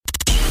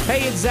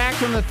Hey, it's Zach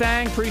from The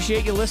Thang.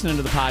 Appreciate you listening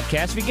to the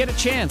podcast. If you get a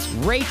chance,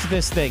 rate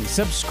this thing,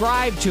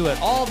 subscribe to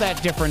it, all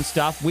that different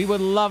stuff. We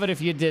would love it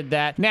if you did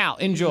that. Now,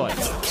 enjoy. The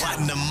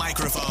platinum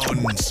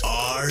microphones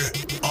are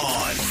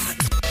on.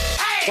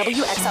 Hey!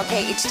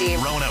 WXLK HD.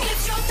 Rono.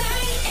 It's your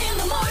thing in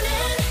the morning.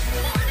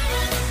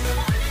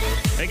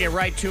 Let's get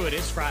right to it.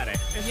 It's Friday.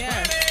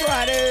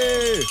 Friday.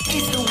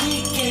 It's the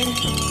weekend.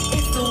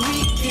 It's the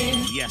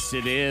weekend. Yes,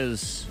 it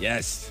is.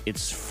 Yes.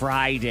 It's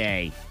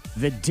Friday.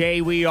 The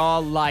day we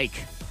all like.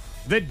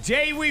 The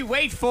day we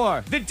wait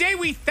for. The day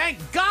we thank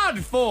God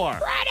for.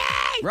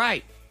 Friday!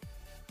 Right.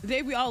 The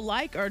day we all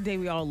like or the day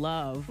we all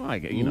love? Well,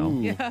 you know.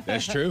 Ooh,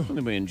 that's true.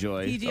 Something we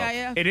enjoy.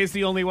 TGIF? It is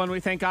the only one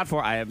we thank God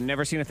for. I have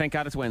never seen a Thank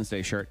God It's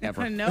Wednesday shirt,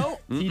 ever. No.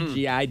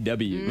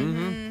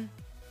 TGIW.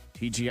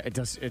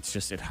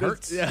 TGI, it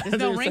hurts. There's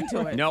no ring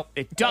to it. Nope,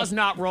 it does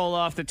not roll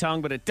off the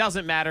tongue, but it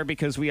doesn't matter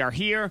because we are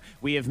here.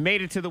 We have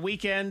made it to the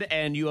weekend,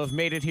 and you have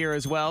made it here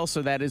as well,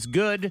 so that is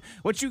good.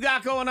 What you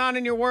got going on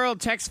in your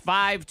world? Text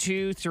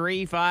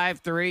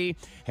 52353.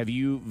 Have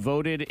you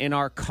voted in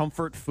our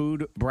comfort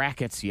food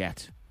brackets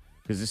yet?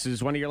 Because this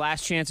is one of your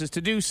last chances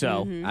to do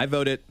so. I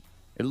voted.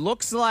 It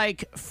looks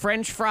like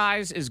French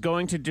fries is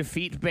going to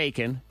defeat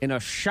bacon in a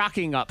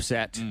shocking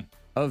upset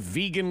of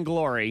vegan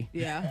glory.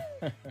 Yeah.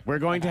 We're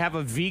going to have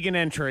a vegan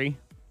entry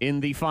in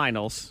the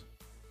finals.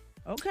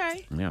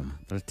 Okay. Yeah,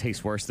 that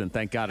tastes worse than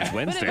Thank God It's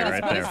Wednesday But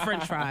right it's there.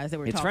 French fries that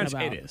we're It's talking French.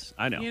 about. It is.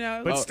 I know. You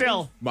know, but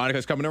still.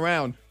 Monica's coming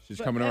around. She's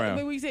coming around.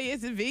 When we say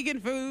it's a vegan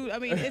food, I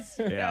mean, it's,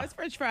 it's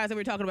French fries that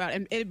we're talking about.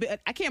 And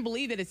I can't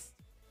believe that it's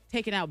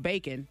taking out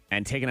bacon.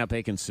 And taking out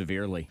bacon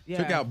severely. Yeah.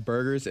 Took out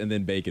burgers and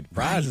then bacon.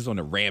 Fries is on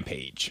a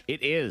rampage.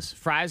 It is.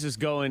 Fries is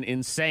going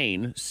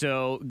insane.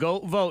 So go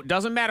vote.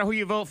 Doesn't matter who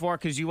you vote for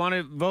because you want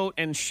to vote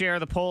and share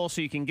the poll so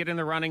you can get in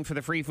the running for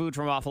the free food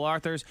from Awful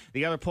Arthur's.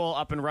 The other poll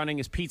up and running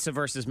is pizza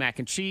versus mac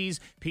and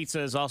cheese.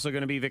 Pizza is also going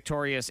to be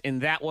victorious in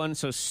that one.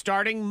 So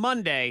starting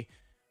Monday,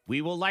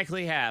 we will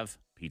likely have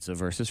pizza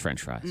versus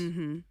French fries.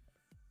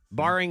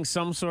 Barring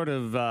some sort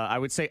of, I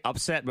would say,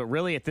 upset, but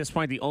really at this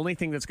point, the only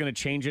thing that's going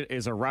to change it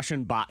is a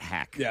Russian bot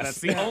hack. Yes. That's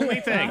the only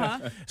thing.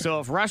 So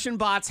if Russian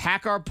bots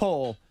hack our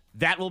poll,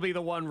 that will be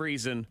the one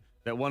reason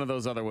that one of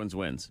those other ones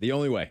wins. The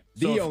only way.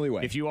 So only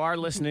way. If you are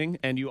listening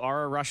and you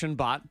are a Russian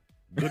bot,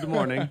 good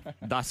morning.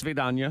 Das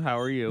vidanya. How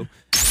are you?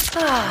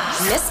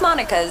 Miss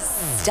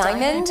Monica's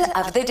Diamond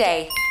of the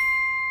Day.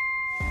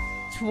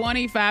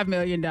 $25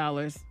 million.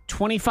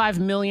 $25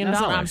 million.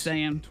 That's what I'm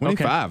saying.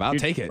 25. I'll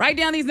take it. Write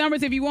down these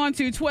numbers if you want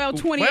to. 12,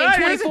 28, Wait,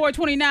 24,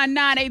 29,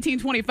 9, 18,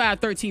 25,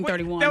 13,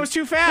 31. That was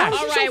too fast.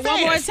 All right,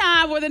 one more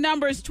time for the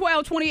numbers.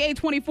 12, 28,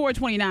 24,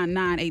 29,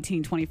 9,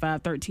 18,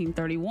 25, 13,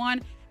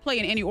 31. Play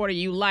in any order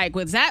you like.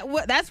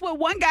 That's what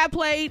one guy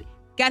played.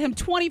 Got him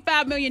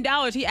 $25 million.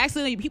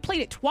 He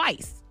played it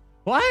twice.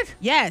 What?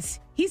 Yes.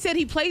 He said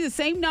he played the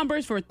same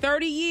numbers for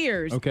 30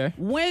 years. Okay.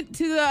 Went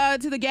to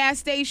the gas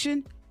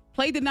station,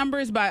 played the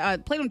numbers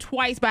played them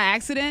twice by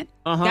accident.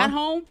 Got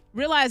home,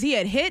 realized he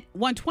had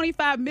won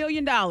 $25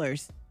 million.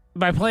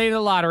 By playing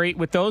the lottery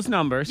with those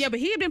numbers. Yeah, but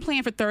he had been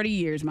playing for 30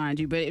 years, mind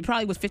you, but it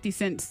probably was 50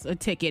 cents a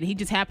ticket. He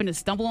just happened to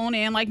stumble on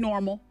in like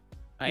normal.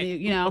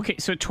 You know. Okay,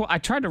 so I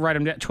tried to write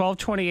them down. 12,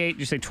 28,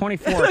 you say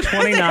 24,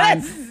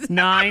 29,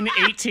 9,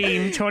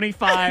 18,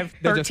 25,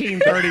 13,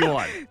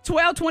 31.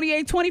 12,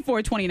 28,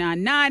 24,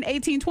 29, 9,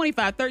 18,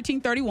 25, 13,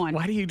 31.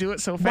 Why do you do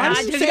it so Why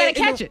fast? did you gotta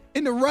catch it.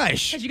 In the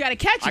rush. Because you got to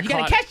catch it. I You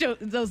got caught to catch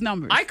those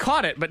numbers. I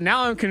caught it, but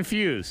now I'm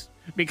confused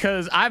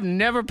because I've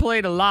never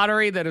played a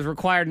lottery that has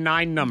required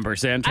 9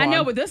 numbers, Antoine. I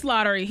know, but this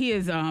lottery, he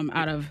is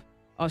out of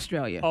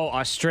Australia. Oh,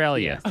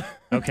 Australia.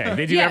 Okay,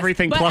 they do Yes,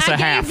 everything but plus a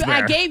half there.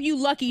 I gave you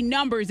lucky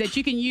numbers that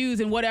you can use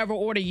in whatever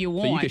order you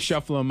want. So you can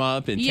shuffle them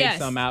up and Yes. take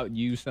some out,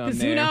 use some Because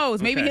there. who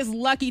knows? Maybe Okay. his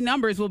lucky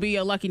numbers will be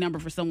a lucky number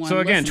for someone. So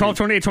again, listening. 12,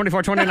 28,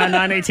 24, 29,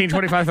 9, 18,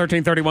 25,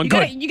 13, 31. You Good.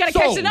 gotta catch the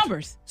Sold.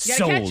 numbers. You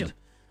gotta catch Sold. them.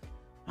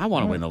 I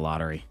want to win the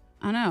lottery.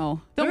 I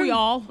know. Don't we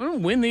all? I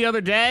didn't win the other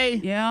day.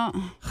 Yeah,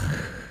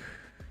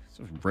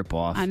 Rip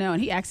off. I know.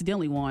 And he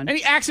accidentally won. And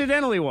he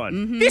accidentally won.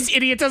 Mm-hmm. This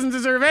idiot doesn't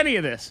deserve any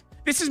of this.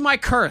 This is my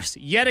curse.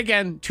 Yet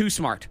again, too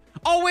smart.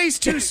 Always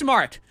too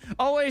smart.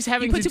 Always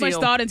having He put to too much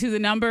deal. thought into the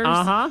numbers.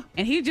 Uh-huh.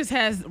 And he just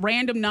has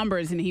random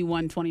numbers, and he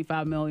won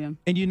 $25 million.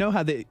 And you know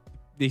how they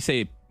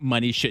say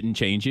money shouldn't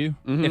change you?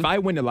 Mm-hmm. If I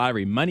win the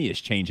lottery, money is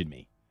changing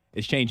me.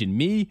 It's changing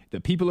me,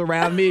 the people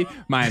around me,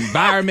 my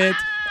environment,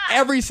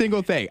 every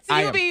single thing. So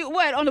you'll be,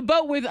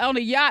 on a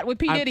yacht with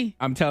P. Diddy?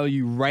 I'm telling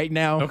you right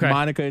now, Okay.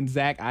 Monica and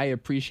Zach, I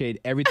appreciate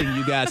everything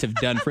you guys have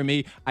done for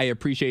me. I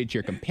appreciate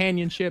your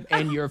companionship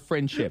and your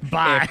friendship.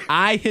 Bye. If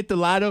I hit the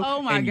lotto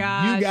Oh my and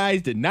gosh. you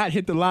guys did not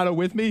hit the lotto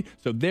with me,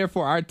 so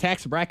therefore our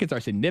tax brackets are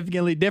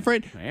significantly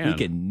different, Man. we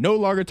can no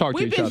longer talk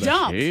We've to each been other.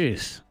 dumped.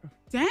 Jeez.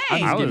 Dang.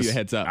 I'll give you a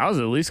heads up. I was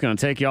at least going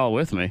to take y'all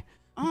with me.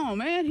 Oh,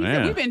 man. He Man.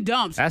 said we've been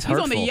dumped. That's He's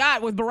on the hurtful.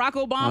 yacht with Barack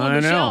Obama, I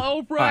Michelle,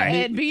 know. Oprah, Right.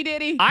 and P.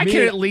 Diddy. I Me-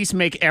 can at least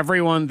make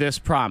everyone this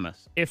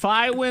promise. If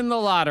I win the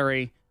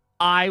lottery,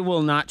 I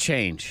will not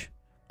change.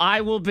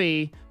 I will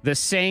be the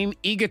same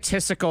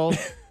egotistical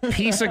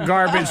piece of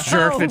garbage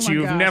jerk that my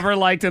you've gosh. never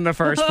liked in the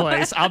first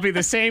place. I'll be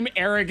the same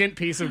arrogant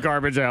piece of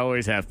garbage I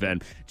always have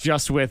been,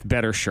 just with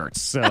better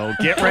shirts. So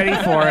get ready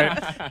for it.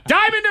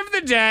 Diamond of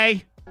the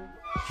day.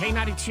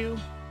 K92,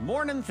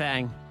 Morning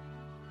Thang.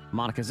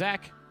 Monica,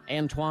 Zach,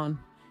 Antoine,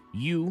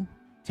 you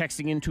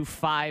texting into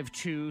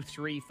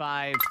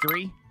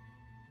 52353.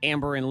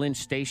 Amber in Lynch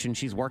Station.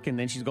 She's working,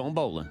 then she's going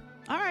bowling.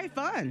 All right,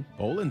 fun.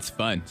 Bowling's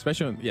fun,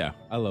 especially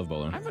I love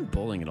bowling. I've been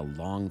bowling in a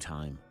long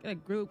time. Got a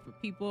group of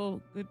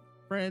people, good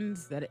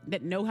friends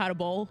that know how to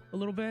bowl a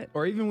little bit.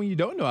 Or even when you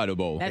don't know how to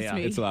bowl, That's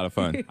me. it's a lot of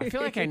fun. I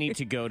feel like I need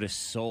to go to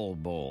Soul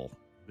Bowl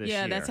this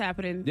year. That's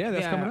happening. Yeah,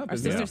 that's coming up, Our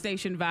isn't it? sister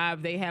station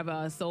Vibe, they have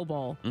a soul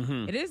bowl.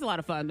 Mm-hmm. It is a lot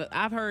of fun.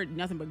 I've heard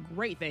nothing but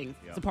great things.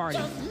 It's a party.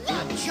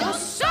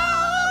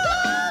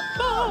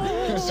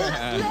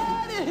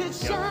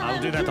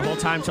 I'll do that the whole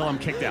time till I'm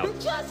kicked out.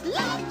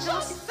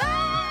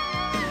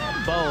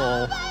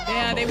 Bowl.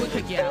 Yeah, they would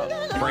kick you out.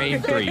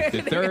 Frame 3.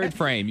 The third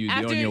frame, you'd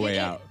be on your way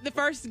out. The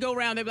first go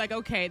round, they'd be like,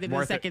 okay. Then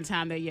Worth the it. second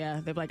time, they'd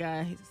be like,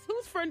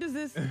 whose friend is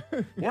this?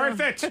 Worth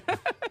it.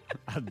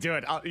 I'll do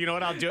it. You know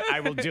what I'll do? I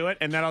will do it,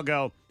 and then I'll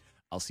go,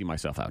 I'll see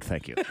myself out.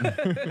 Thank you.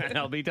 And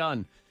I'll be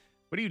done.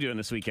 What are you doing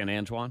this weekend,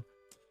 Antoine?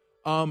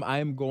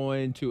 I'm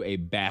going to a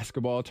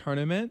basketball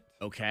tournament.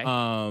 Okay.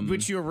 Um,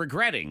 Which you're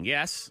regretting,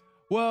 yes?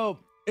 Well,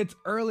 it's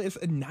early. It's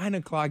at 9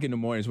 o'clock in the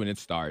mornings when it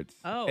starts.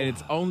 Oh. And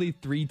it's only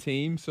 3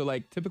 teams. So,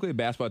 like, typically a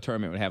basketball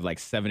tournament would have, like,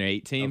 7 or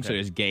 8 teams. So Okay.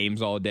 there's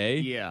games all day.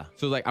 Yeah.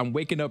 So, like, I'm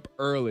waking up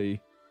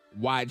early,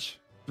 watch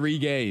 3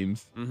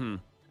 games, and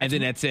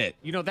then that's it.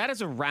 You know, that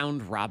is a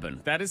round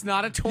robin. That is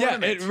not a Yeah,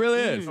 tournament. it really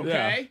is. Yeah.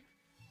 Okay.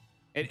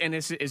 And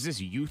is this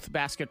youth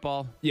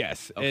basketball?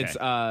 Yes. Okay. It's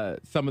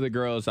some of the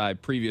girls I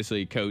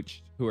previously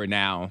coached who are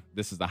now,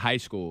 this is the high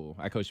school.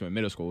 I coached them in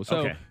middle school. So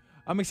Okay.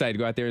 I'm excited to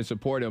go out there and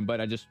support them,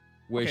 but I just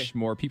wish Okay.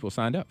 more people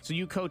signed up. So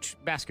you coach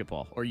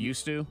basketball, or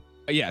used to?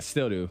 Yeah,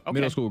 still do. Okay.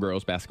 Middle school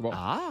girls basketball.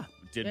 Ah,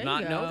 did There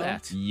not you know go.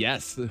 that.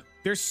 Yes.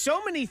 There's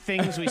so many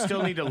things we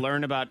still need to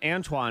learn about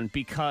Antoine,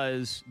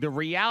 because the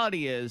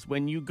reality is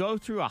when you go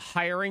through a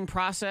hiring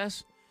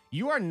process,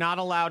 you are not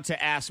allowed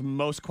to ask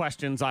most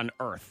questions on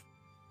Earth.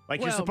 Like,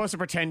 you're Well- supposed to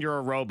pretend you're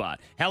a robot.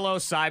 Hello,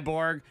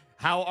 cyborg.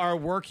 How our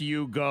work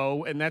you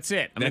go, and that's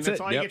it. I mean, That's that's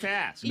it. all you Yep. get to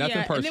ask. Nothing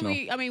yeah, personal.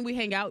 And then we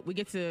hang out. We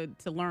get to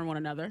learn one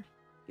another.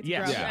 Get to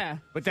Yes. grow- Yeah.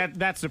 But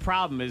that's the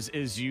problem is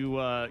you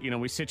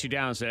we sit you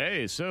down and say,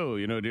 hey, so,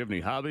 do you have any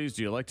hobbies?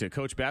 Do you like to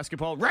coach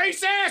basketball?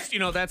 Racist!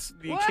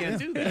 You can't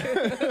do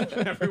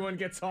that. Everyone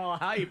gets all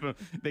hype.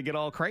 They get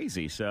all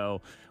crazy.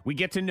 So we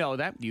get to know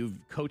that. You've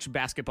coached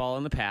basketball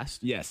in the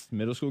past. Yes,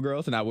 middle school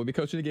girls, and I will be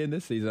coaching again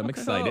this season. I'm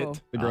excited. Cool.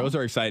 The girls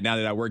are excited now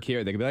that I work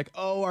here. They can be like,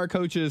 "Oh, our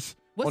coaches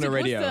on the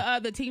radio."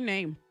 What's the team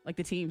name? Like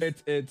the teams?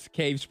 It's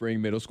Cave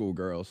Spring Middle School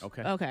girls.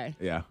 Okay. Okay.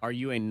 Yeah, Are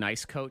you a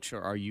nice coach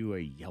or are you a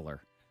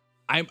yeller?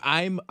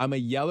 I'm a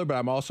yeller, but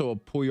I'm also a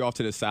pull you off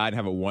to the side and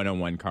have a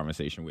one-on-one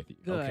conversation with you.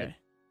 Good. Okay.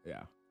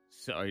 Yeah,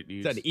 So are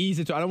you, it's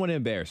easy to. I don't want to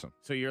embarrass them.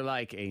 so you're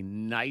like a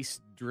nice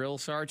drill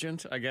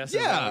sergeant, I guess? Yeah,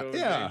 Is that what it would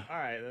yeah. be? All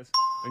right.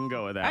 We can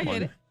go with that I one.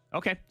 get it.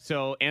 Okay,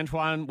 so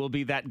Antoine will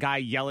be that guy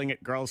yelling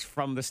at girls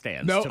from the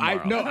stands. No,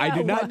 tomorrow. I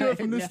did not do it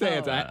from the No.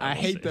 stands. I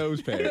hate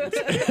those parents.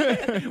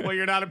 Well,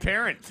 you're not a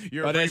parent.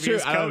 You're a Oh, that's true.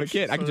 previous I don't have a coach,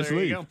 kid. I can so just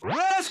there you leave.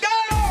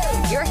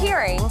 go. You're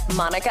hearing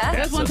Monica,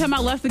 That's one time I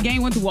left the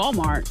game, went to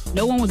Walmart.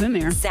 No one was in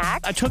there.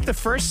 Zach, I took the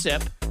first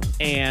sip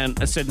and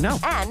I said no.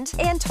 and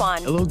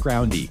Antoine. A little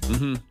groundy.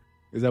 Mm-hmm.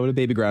 Is that what a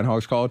baby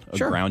groundhog's called? A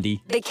Sure.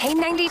 groundy. The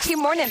K92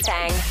 Morning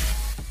Thang.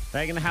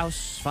 Bag in the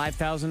house,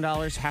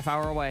 $5,000, half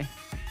hour away.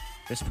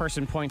 This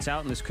person points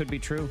out, and this could be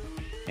true.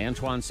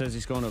 Antoine says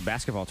he's going to a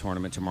basketball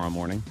tournament tomorrow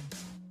morning.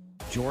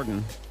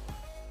 Jordan,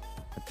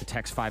 at the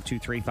text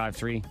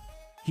 52353,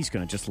 he's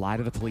going to just lie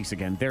to the police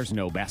again. There's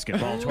no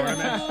basketball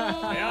tournament.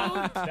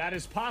 Yeah, that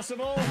is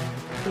possible.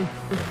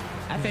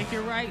 I think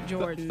you're right,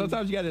 Jordan.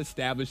 Sometimes you got to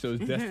establish those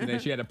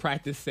destinations. You got to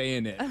practice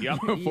saying it Yep.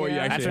 before you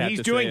Yeah. actually That's what have he's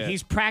to doing. say it.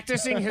 He's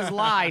practicing his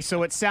lie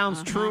so it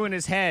sounds true in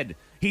his head.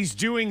 He's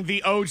doing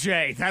the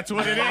OJ. That's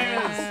what it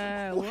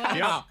is. What?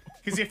 Yep.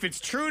 Because if it's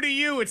true to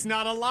you, it's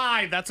not a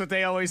lie. That's what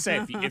they always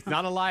say. It's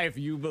not a lie if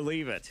you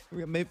believe it.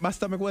 My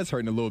stomach was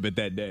hurting a little bit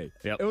that day.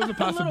 Yep. It was a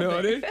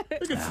possibility.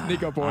 We could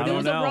sneak up on I There it.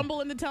 was don't know. a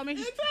rumble in the tummy.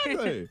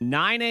 Exactly.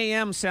 9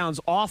 a.m. sounds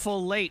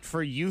awful late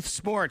for youth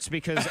sports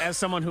because as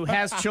someone who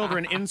has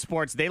children in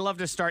sports, they love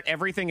to start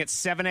everything at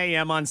 7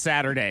 a.m. on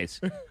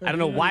Saturdays. I don't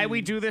know why we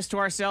do this to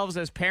ourselves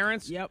as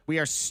parents. Yep. We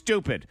are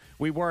stupid.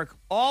 We work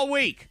all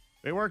week.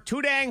 We work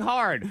too dang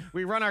hard.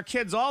 We run our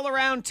kids all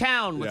around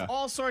town with Yeah.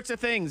 all sorts of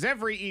things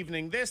every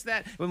evening, this,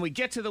 that. When we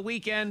get to the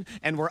weekend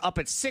and we're up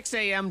at 6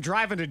 a.m.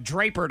 driving to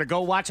Draper to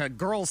go watch a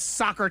girls'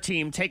 soccer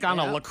team take on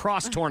a Yep.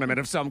 lacrosse tournament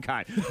of some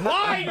kind.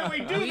 Why do we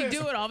do We this?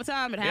 do it all the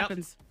time. It Yep.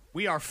 happens.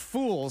 We are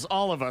fools,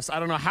 all of us. I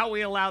don't know how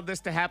we allowed this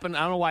to happen.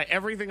 I don't know why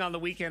everything on the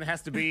weekend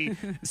has to be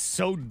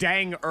so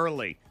dang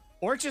early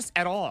or just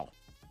at all.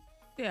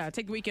 Yeah,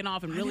 take the weekend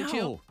off and really I know.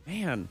 chill.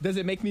 Man. Does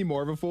it make me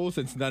more of a fool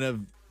since none of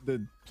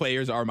the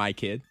players are my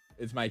kid?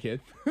 It's my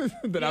kid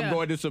that I'm Yeah.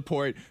 going to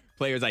support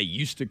players I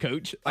used to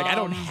coach. Like, I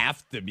don't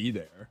have to be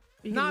there.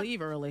 You can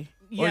leave early.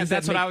 Yeah, does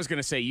that's that what make- I was going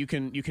to say. You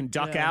can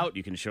duck out.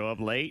 You can show up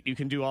late. You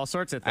can do all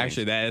sorts of things.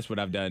 Actually, that's what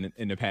I've done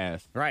in the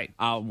past. Right.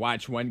 I'll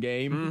watch one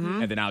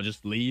game, and then I'll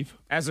just leave.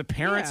 As a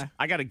parent, Yeah.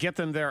 I got to get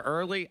them there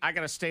early. I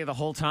got to stay the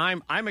whole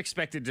time. I'm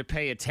expected to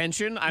pay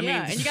attention. I mean,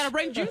 and you got to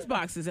bring juice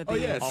boxes at the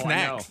end. Oh, I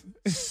Snacks.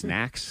 know.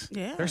 Snacks.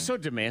 Yeah. They're so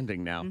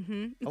demanding now.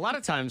 A lot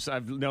of times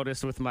I've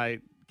noticed with my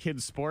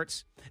kids'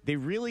 sports, they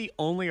really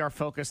only are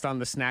focused on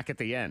the snack at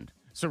the end.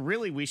 So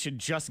really, we should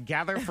just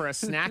gather for a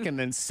snack and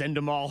then send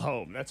them all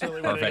home. That's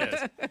really what it is.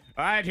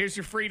 All right, here's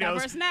your Fritos. Time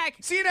for a snack.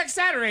 See you next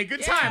Saturday.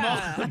 Good time.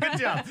 Oh, good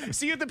job.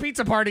 See you at the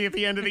pizza party at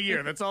the end of the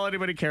year. That's all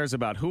anybody cares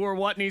about. Who or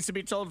what needs to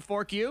be told to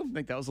fork you? I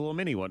think that was a little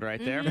mini one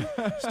right there.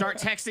 Start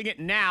texting it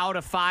now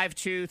to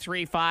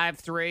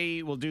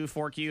 52353. We'll do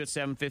fork you at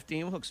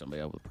 7:15. We'll hook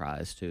somebody up with a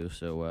prize, too.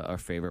 So our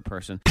favorite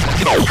person.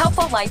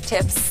 Helpful life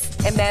tips.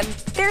 And then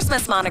there's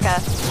Miss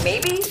Monica.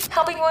 Maybe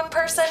helping one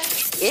person.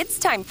 It's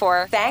time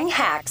for Thang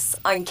Hacks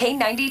on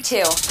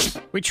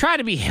K92. We try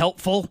to be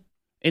helpful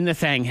in the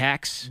Thang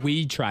Hacks.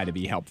 We try to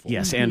be helpful.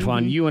 Yes,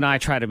 Antoine, you and I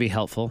try to be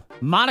helpful.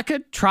 Monica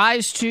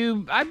tries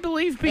to, I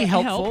believe, be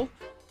helpful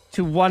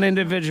to one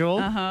individual.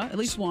 At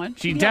least one.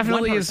 She You have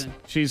definitely one is. person.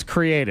 She's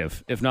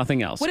creative, if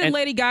nothing else. What did And-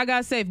 Lady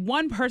Gaga say?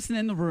 One person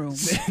in the room.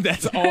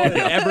 That's all it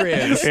ever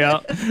is. Yeah.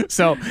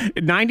 So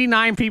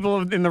 99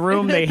 people in the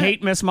room, they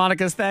hate Miss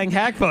Monica's Thang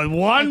Hack, but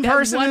one That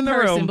person one in the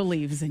person room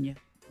believes in you.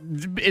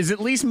 is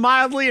at least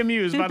mildly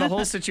amused by the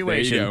whole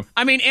situation. There you go.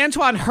 I mean,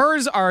 Antoine,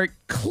 hers are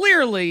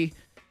clearly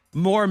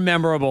more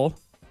memorable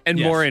and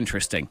Yes. more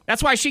interesting.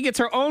 That's why she gets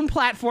her own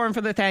platform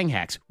for the Thang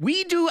Hacks.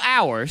 We do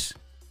ours,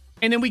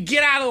 and then we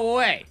get out of the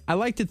way. I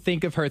like to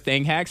think of her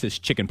thing hacks as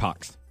chicken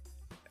pox.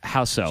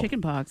 How so?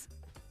 Chicken pox.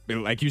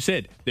 Like you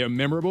said, they're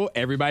memorable.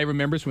 Everybody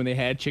remembers when they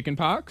had chicken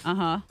pox.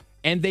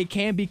 And they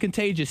can be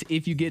contagious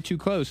if you get too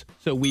close.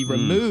 So we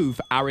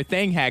remove our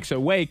thing hacks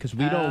away because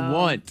we don't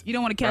want. You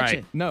don't want to catch Right.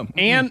 it. No.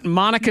 And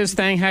Monica's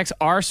Thang Hacks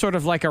are sort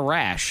of like a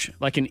rash,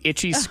 like an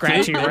itchy,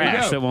 scratchy There you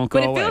rash go. that won't go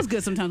But it away. feels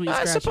good sometimes when you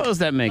I scratch it. suppose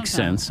that makes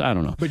sense. I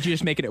don't know. But you're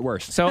just making it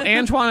worse. So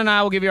Antoine and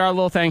I will give you our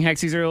little Thang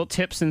Hacks. These are little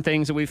tips and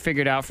things that we've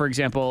figured out. For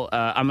example,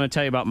 I'm going to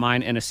tell you about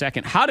mine in a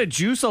second. How to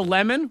juice a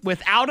lemon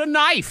without a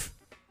knife.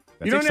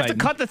 That's You don't have exciting.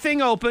 to cut the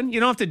thing open. You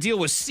don't have to deal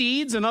with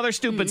seeds and other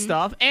stupid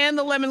stuff. And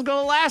the lemon's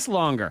going to last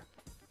longer.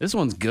 This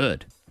one's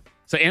good.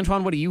 So,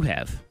 Antoine, what do you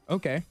have?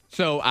 Okay.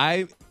 So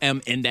I am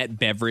in that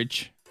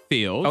beverage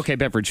field. Okay,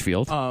 beverage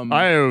field.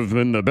 I have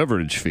in the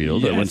beverage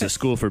field. I Yes. went to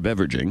school for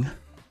beveraging.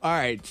 All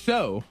right.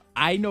 So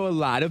I know a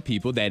lot of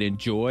people that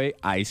enjoy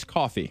iced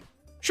coffee.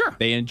 Sure.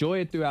 They enjoy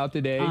it throughout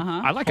the day.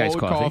 I like Cold iced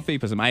coffee.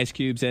 Put some ice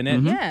cubes in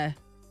it. Yeah.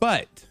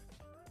 But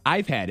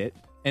I've had it.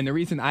 And the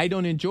reason I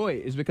don't enjoy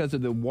it is because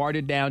of the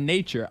watered down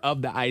nature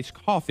of the iced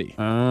coffee.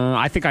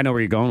 I think I know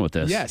where you're going with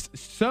this. Yes.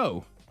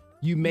 So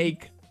you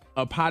make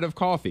a pot of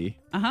coffee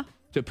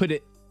to put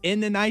it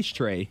in an ice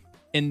tray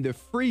in the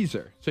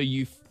freezer. So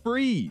you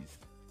freeze.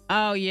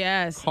 Oh,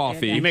 yes.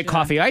 Coffee. Yeah, You make gotcha.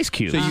 coffee ice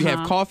cubes. So you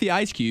have coffee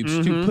ice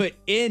cubes to put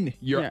in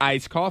your Yeah.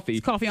 iced coffee.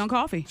 It's coffee on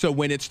coffee. So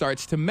when it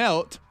starts to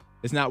melt,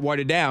 it's not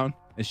watered down.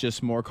 It's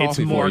just more coffee. It's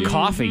for more you.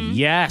 coffee.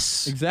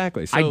 Yes.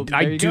 Exactly. So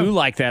I there you do go.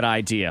 like that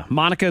idea.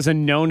 Monica's a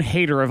known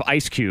hater of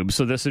ice cubes,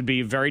 so this would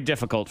be very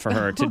difficult for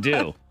her to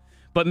do.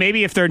 But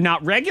maybe if they're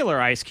not regular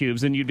ice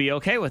cubes, then you'd be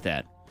okay with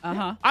that.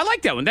 I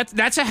like that one.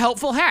 That's a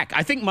helpful hack.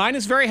 I think mine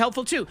is very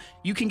helpful too.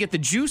 You can get the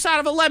juice out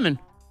of a lemon.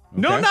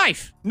 No Okay.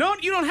 knife. No,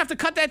 you don't have to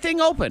cut that thing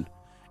open.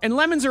 And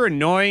lemons are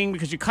annoying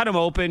because you cut them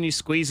open, you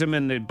squeeze them,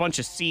 and a bunch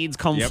of seeds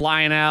come Yep.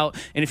 flying out.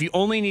 And if you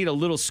only need a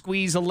little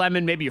squeeze of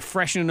lemon, maybe you're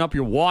freshening up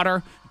your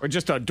water, or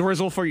just a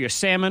drizzle for your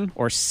salmon,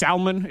 or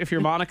salmon if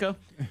you're Monica.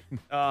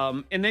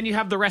 And then you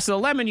have the rest of the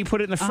lemon, you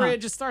put it in the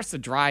fridge, it starts to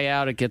dry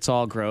out, it gets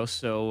all gross.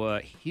 So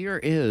here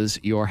is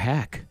your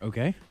hack.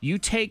 Okay. You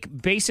take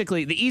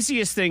basically the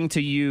easiest thing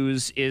to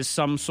use is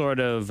some sort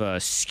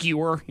of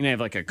skewer. You know, you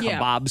have like a Yeah.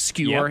 kebab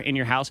skewer Yep. in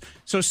your house.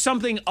 So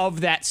something of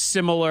that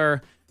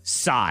similar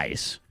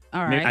size.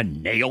 All Maybe right. a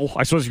nail.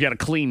 I suppose if you got a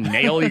clean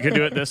nail, you could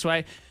do it this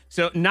way.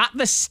 So not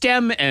the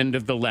stem end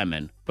of the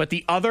lemon, but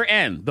the other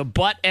end, the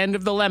butt end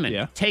of the lemon.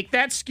 Yeah. Take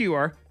that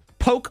skewer,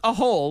 poke a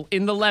hole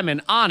in the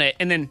lemon on it,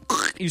 and then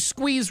you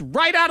squeeze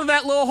right out of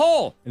that little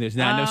hole. And there's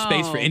not enough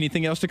space for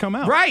anything else to come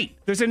out. Right.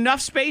 There's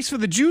enough space for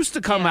the juice to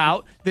come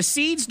out. The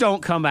seeds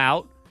don't come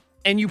out.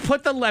 And you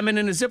put the lemon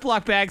in a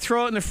Ziploc bag,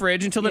 throw it in the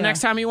fridge until the Yeah.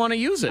 next time you want to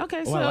use it.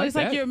 Okay, so I like it's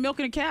like that. you're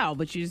milking a cow,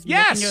 but you're just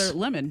Yes. milking your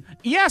lemon.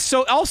 Yeah,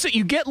 so also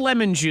you get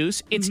lemon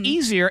juice. It's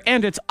easier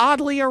and it's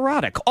oddly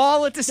erotic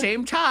all at the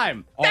same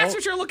time. That's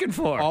what you're looking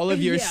for. All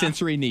of your Yeah.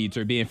 sensory needs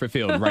are being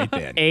fulfilled right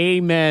then.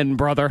 Amen,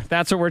 brother.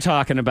 That's what we're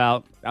talking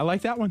about. I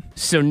like that one.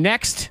 So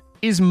next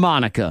is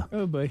Monica.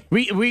 Oh, boy.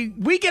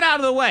 We get out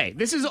of the way.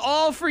 This is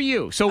all for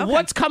you. So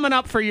what's coming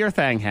up for your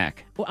Thang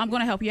Hack? Well, I'm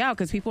going to help you out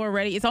because people are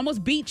ready. It's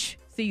almost beach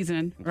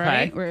season,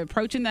 right? Okay. We're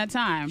approaching that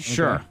time.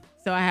 Sure.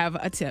 So I have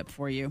a tip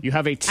for you. You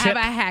have a I tip? have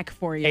a hack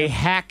for you. A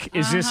hack?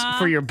 Is this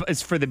for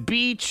it's for the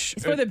beach?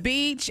 It's for the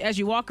beach as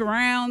you walk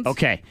around.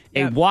 Okay.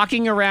 Yep. A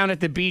walking around at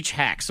the beach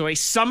hack. So a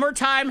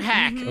summertime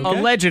hack,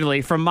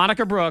 allegedly, from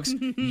Monica Brooks.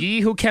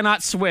 Ye who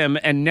cannot swim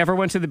and never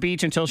went to the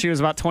beach until she was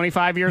about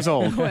 25 years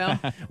old. Well.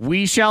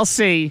 We shall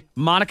see.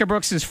 Monica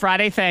Brooks'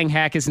 Friday Thang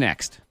hack is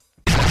next.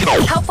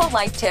 Helpful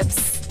life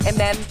tips. And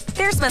then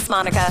there's Miss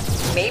Monica.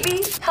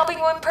 Maybe helping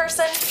one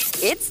person.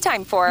 It's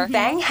time for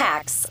Thang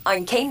Hacks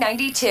on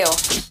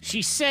K92.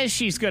 She says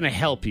she's going to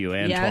help you,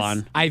 Antoine.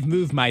 Yes. I've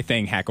moved my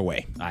thing hack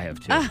away. I have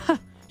too. I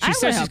She will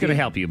says she's help going to you.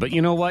 help you, but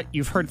you know what?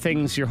 You've heard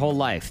things your whole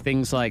life.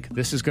 Things like,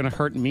 this is going to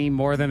hurt me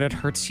more than it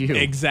hurts you.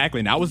 Exactly.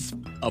 And that was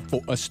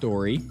a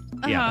story.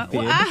 Yeah.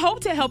 Well, I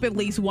hope to help at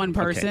least one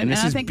person. Okay, and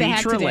this I is think the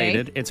hack beach today.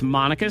 related. It's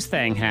Monica's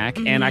Thang hack,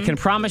 and I can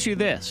promise you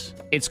this.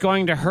 It's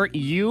going to hurt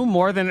you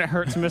more than it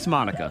hurts Miss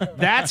Monica.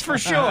 That's for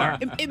sure.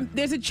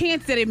 There's a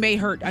chance that it may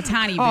hurt a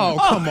tiny bit. Oh,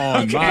 come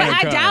on, But I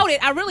Monica. doubt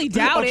it. I really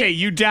doubt it. Okay,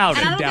 you doubt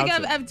And I it. don't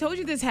think doubts I've told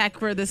you this hack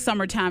for the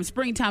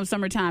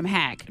summertime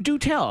hack. Do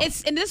tell.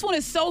 And this one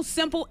is so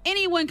simple.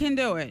 Anyone can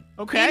do it.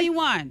 Okay.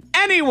 Anyone.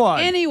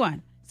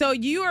 Anyone. So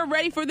you are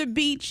ready for the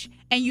beach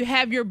and you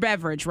have your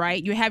beverage,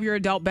 right? You have your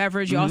adult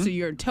beverage. You also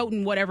you're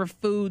toting whatever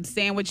food,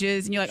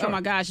 sandwiches, and you're like, oh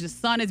my gosh, the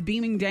sun is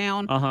beaming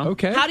down.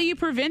 Okay. How do you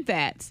prevent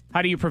that?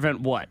 How do you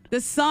prevent what? The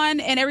sun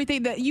and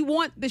everything that you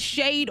want the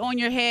shade on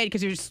your head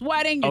because you're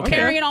sweating, you're Okay.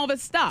 carrying all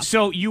this stuff.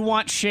 So you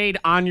want shade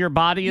on your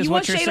body is You what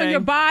want you're shade saying? on your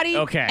body.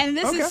 Okay. And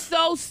this is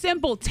so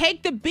simple.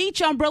 Take the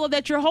beach umbrella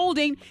that you're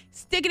holding,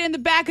 stick it in the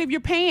back of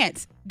your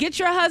pants. Get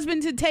your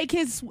husband to take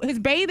his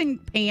bathing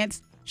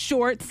pants,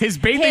 shorts. His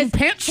bathing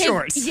pants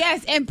shorts?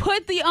 Yes, and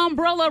put the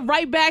umbrella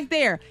right back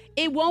there.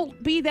 It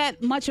won't be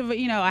that much of a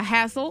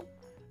hassle.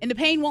 And the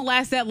pain won't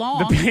last that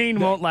long. The pain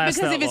won't last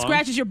Because that if it long.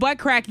 scratches your butt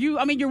crack,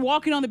 you're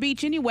walking on the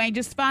beach anyway, and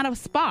just find a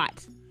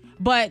spot.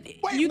 But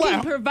you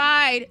can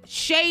provide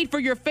shade for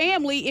your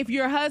family if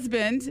your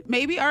husband,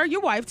 maybe, or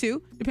your wife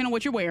too, depending on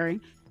what you're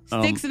wearing,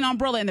 sticks an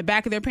umbrella in the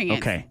back of their pants.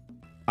 Okay.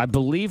 I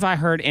believe I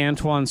heard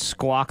Antoine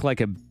squawk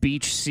like a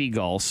beach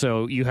seagull.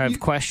 So you have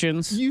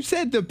questions? You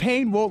said the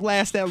pain won't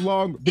last that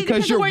long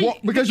depends because on where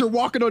because you're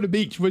walking on the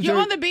beach. You're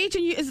on the beach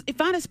and you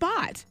find a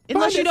spot.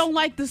 Unless you don't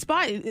like the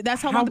spot,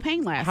 that's how long the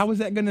pain lasts. How is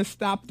that going to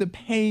stop the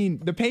pain?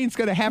 The pain's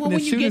going to happen Well, when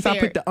as you soon get as I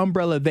there. put the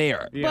umbrella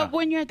there. But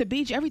when you're at the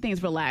beach,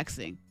 everything's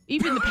relaxing.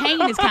 Even the pain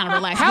is kind of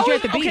relaxing because you're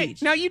at the Okay,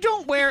 beach. now you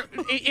don't wear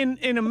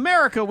in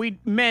America.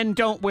 Men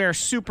don't wear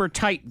super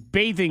tight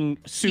bathing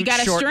suit, got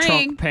a short string.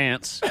 trunk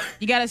pants.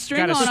 You got a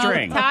string Got a on.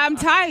 string. Tie 'em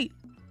tight.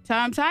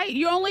 Tie 'em tight.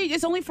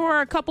 It's only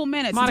for a couple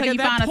minutes Monica, until you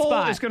that find a pole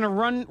spot. is going to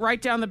run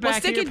right down the back Well,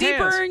 stick of it your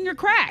pants. deeper in your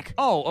crack.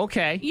 Oh,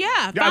 okay. Yeah,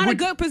 I find a would-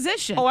 good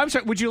position. Oh, I'm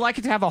sorry. Would you like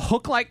it to have a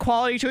hook-like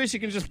quality to it so you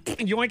can just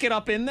yoink it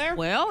up in there?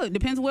 Well, it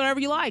depends whatever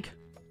you like.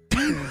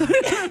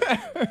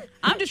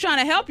 I'm just trying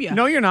to help you.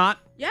 No, you're not.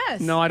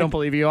 Yes. No, I don't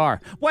believe you are.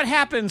 What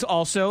happens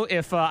also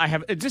if I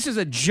have this is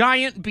a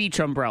giant beach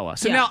umbrella.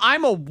 So Yeah. now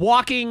I'm a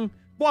walking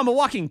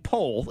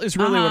pole is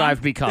really what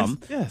I've become.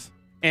 Yes.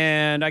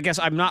 And I guess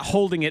I'm not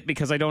holding it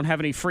because I don't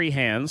have any free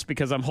hands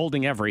because I'm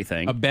holding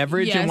everything. A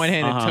beverage in Yes. one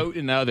hand and tote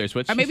in the other. Is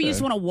what Or she maybe you said.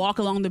 just want to walk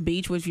along the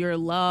beach with your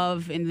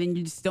love, and then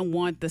you just don't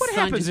want the What sun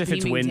happens just if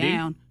it's beaming windy?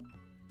 down.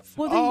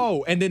 Well, then,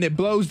 Oh, and then it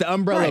blows the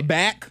umbrella Right.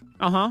 back.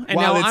 And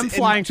While now it's I'm in-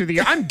 flying through the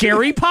air. I'm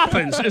Gary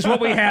Poppins is what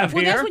we have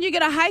well, here. that's when you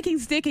get a hiking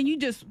stick and you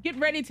just get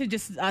ready to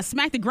just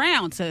smack the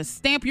ground to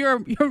stamp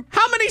your.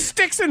 How many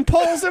sticks and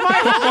poles am I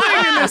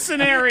holding in this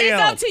scenario?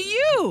 It's up to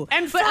you.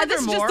 And but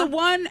this is just furthermore- the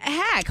one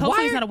hack.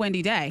 Hopefully, it's not a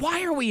windy day.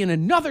 Why are we in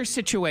another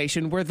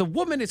situation where the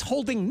woman is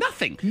holding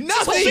nothing?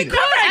 Nothing. She could.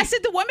 I said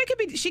the woman could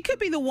be. She could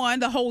be the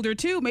one, the holder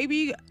too.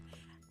 Maybe.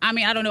 I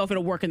mean, I don't know if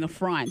it'll work in the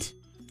front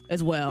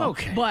as well.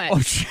 Okay. But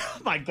Oh,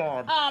 my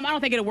God. I don't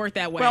think it'll work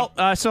that way.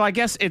 Well, so I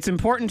guess it's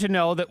important to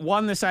know that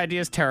 1, this idea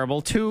is terrible.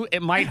 2,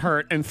 it might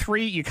hurt. And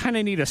 3, you kind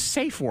of need a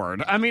safe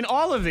word. I mean,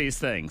 all of these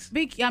things.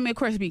 of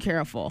course, be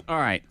careful. All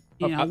right.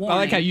 You know, I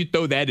like how you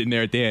throw that in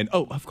there at the end.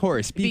 Oh, of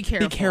course. Be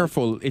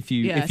careful if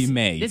you Yes. if you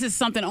may. This is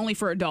something only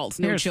for adults,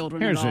 no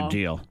children Here's at all. the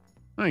deal.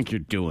 I think you're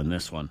doing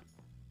this one.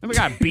 And we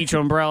got a beach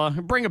umbrella.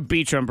 Bring a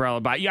beach umbrella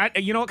by. Yeah,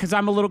 you know what? Because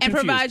I'm a little And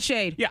confused. provide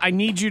shade. Yeah, I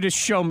need you to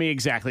show me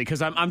exactly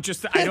because I'm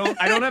just I don't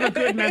have a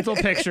good mental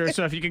picture.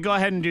 So if you could go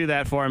ahead and do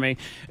that for me.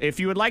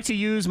 If you would like to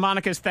use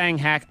Monica's Thang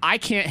hack, I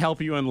can't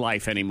help you in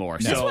life anymore.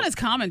 This So one is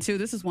common too.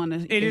 This is one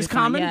that it is fun,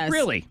 common, yes.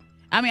 really.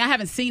 I mean, I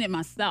haven't seen it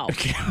myself,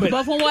 but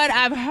from what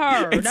I've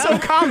heard, It's so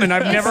common.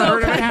 I've never so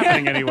heard of it common.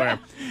 happening anywhere.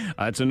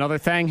 It's another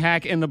Thang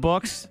hack in the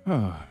books.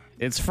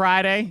 It's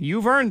Friday.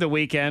 You've earned the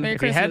weekend. Merry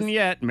if you hadn't Christmas.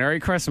 yet, Merry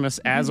Christmas,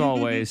 as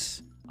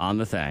always, on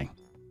the Thang.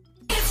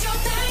 It's your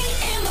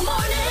thing in the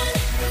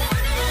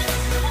morning.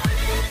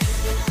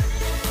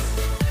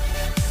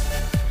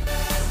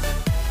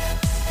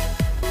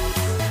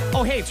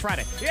 Oh, hey, it's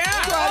Friday. Yeah.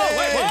 Oh,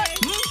 wait, what?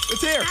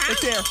 It's here.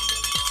 It's here.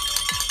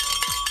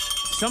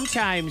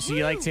 Sometimes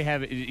you like to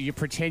have you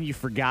pretend you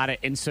forgot it,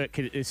 and so it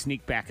could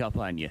sneak back up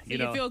on you. So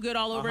you feel good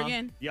all over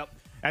again. Yep.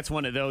 That's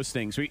one of those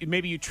things.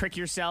 Maybe you trick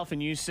yourself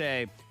and you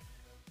say,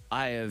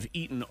 I have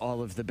eaten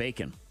all of the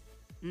bacon.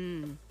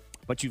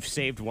 But you've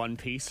saved one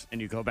piece,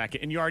 and you go back,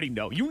 and you already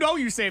know.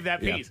 You saved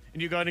that piece. Yeah.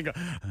 And you go in and go,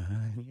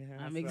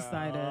 I'm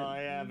excited. Oh,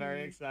 yeah,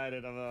 very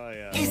excited. Oh,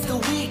 yeah. It's the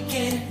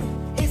weekend.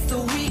 It's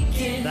the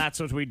weekend. That's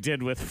what we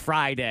did with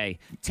Friday.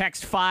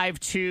 Text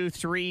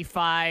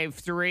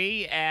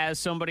 52353. As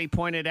somebody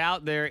pointed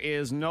out, there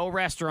is no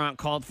restaurant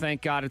called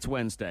Thank God It's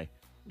Wednesday.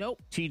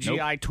 Nope.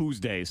 TGI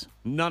Tuesdays.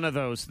 None of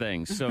those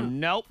things. So,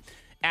 nope.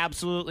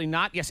 Absolutely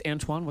not. Yes,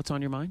 Antoine, what's on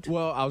your mind?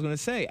 Well, I was going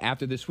to say,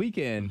 after this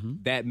weekend,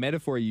 that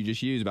metaphor you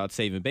just used about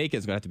saving bacon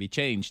is going to have to be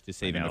changed to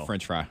saving a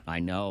French fry.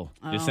 I know.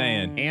 Just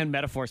saying. And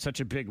metaphor is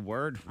such a big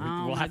word.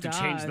 We'll have to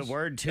change the gosh.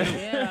 word, too.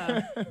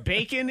 Yeah.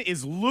 Bacon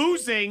is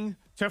losing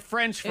to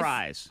French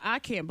fries. I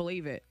can't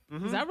believe it.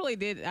 Because I really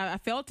did. I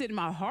felt it in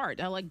my heart.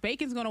 I like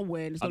bacon's going to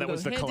win. It's Oh, gonna that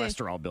was go the head to-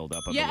 cholesterol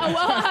buildup. Of Yeah, the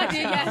well, I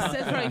did. Yes,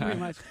 that's right, pretty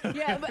much.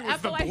 Yeah, but I the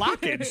felt like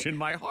blockage in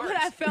my heart. But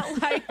I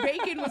felt like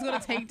bacon was going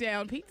to take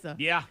down pizza.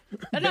 Yeah.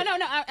 No.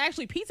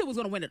 Actually, pizza was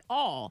going to win it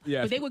all.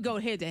 Yes. But they would go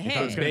head to It was head.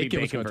 going to be Bacon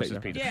was bacon gonna versus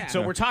take pizza. that. Yeah.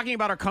 So we're talking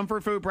about our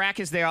comfort food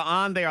brackets. They are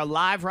on. They are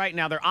live right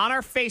now. They're on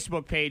our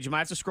Facebook page. You might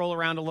have to scroll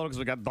around a little because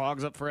we got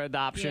dogs up for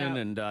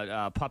adoption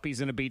Yeah. and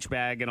puppies in a beach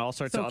bag and all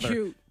sorts So of other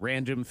cute.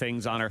 random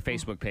things on our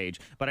Facebook page.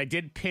 But I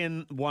did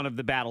pin one of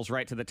the battles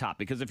right to the top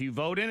because if you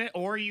vote in it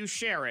or you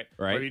share it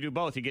or Right. you do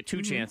both, you get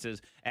two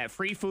chances at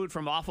free food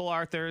from Awful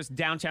Arthur's,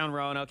 downtown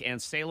Roanoke,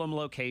 and Salem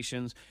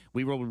locations.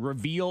 We will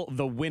reveal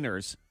the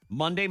winners.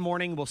 Monday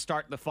morning, we'll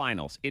start the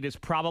finals. It is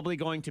probably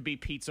going to be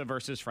pizza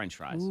versus French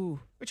fries,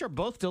 which are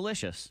both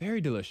delicious.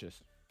 Very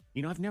delicious.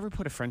 You know, I've never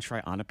put a French fry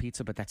on a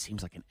pizza, but that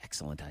seems like an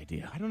excellent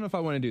idea. I don't know if I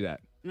want to do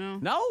that.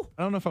 No?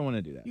 I don't know if I want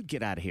to do that. You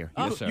get out of here.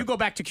 Yes, you, sir. you go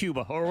back to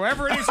Cuba or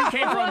wherever it is you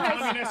came from,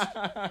 communist.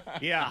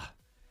 Yeah.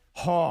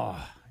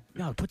 Oh.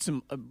 No, put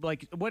some,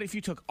 what if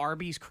you took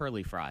Arby's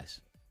curly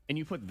fries and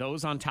you put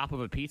those on top of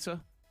a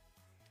pizza?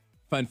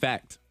 Fun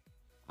fact.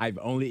 I've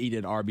only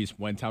eaten Arby's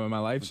one time in my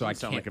life, so I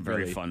Sound can't like a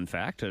very really... fun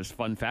fact. As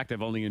fun fact,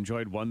 I've only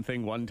enjoyed one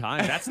thing one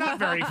time. That's not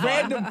very fun.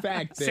 Random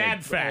fact. then.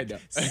 Sad fact. Random.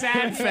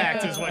 Sad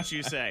fact is what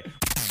you say.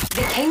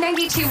 The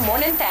K92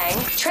 Morning Thang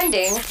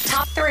trending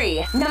top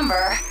 3.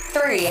 Number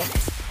 3.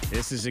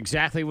 This is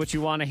exactly what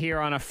you want to hear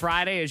on a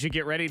Friday as you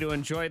get ready to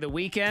enjoy the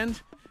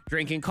weekend.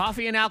 Drinking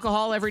coffee and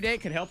alcohol every day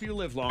can help you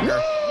live longer.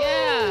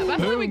 Yeah, but I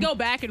feel like we go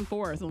back and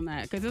forth on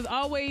that because there's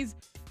always,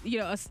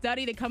 a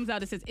study that comes out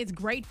that says it's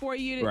great for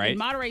you Right. in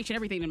moderation,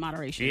 everything in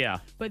moderation. Yeah.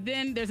 But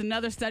then there's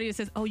another study that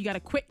says, oh, you got to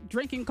quit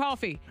drinking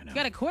coffee. You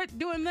got to quit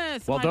doing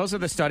this. Well, Like, those are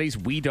the studies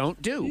we don't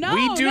do. No,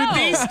 we do no.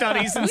 these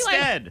studies We like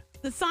instead.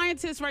 the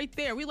scientists right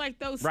there. We like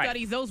those Right.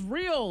 studies, those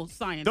real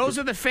scientists. Those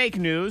are the fake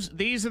news.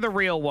 These are the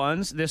real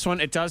ones. This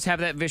one, it does have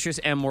that vicious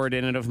M word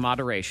in it of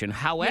moderation.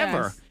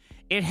 However, Yes.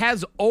 it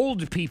has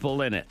old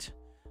people in it.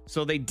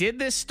 So they did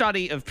this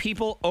study of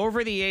people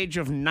over the age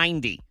of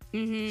 90.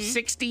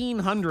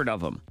 1,600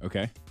 of them.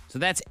 Okay. So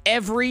that's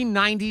every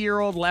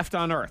 90-year-old left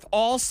on Earth.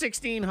 All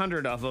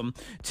 1,600 of them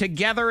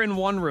together in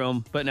one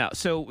room. But no,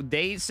 so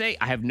they say,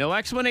 I have no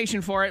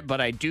explanation for it,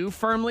 but I do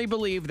firmly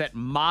believe that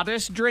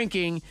modest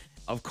drinking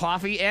of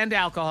coffee and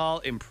alcohol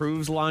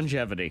improves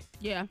longevity.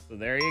 Yeah. So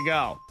there you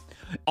go.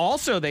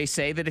 Also, they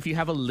say that if you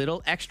have a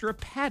little extra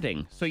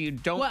padding, so you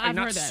don't, Well, you're I've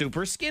not heard that.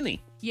 super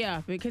skinny.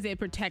 Yeah, because it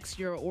protects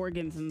your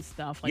organs and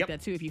stuff like Yep.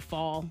 that, too, if you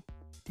fall.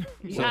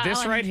 So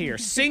this right here,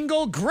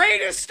 single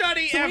greatest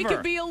study So ever. we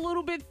could be a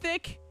little bit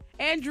thick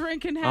and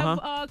drink and have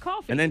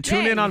coffee. And then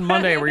tune in Dang. on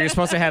Monday where you're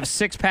supposed to have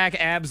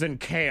six-pack abs and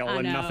kale I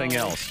and know. nothing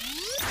else.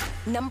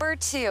 Number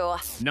 2.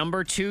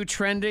 Number 2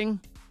 trending,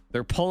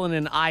 they're pulling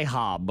an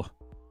IHOB.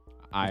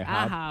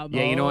 IHOB.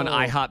 Yeah, you know when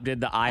IHOP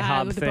did the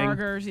IHOB with thing? the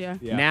burgers, yeah.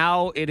 Yeah.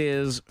 Now it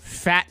is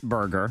Fat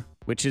Burger,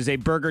 which is a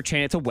burger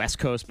chain. It's a West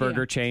Coast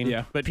burger Yeah. chain.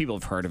 Yeah. But people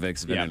have heard of it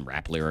because it's been Yeah. in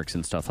rap lyrics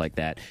and stuff like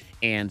that.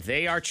 And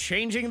they are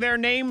changing their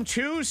name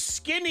to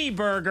Skinny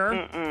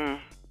Burger.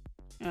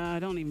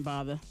 Don't even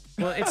bother.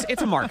 Well,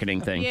 it's a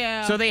marketing thing.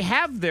 Yeah. So they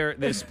have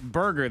this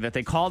burger that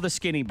they call the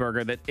Skinny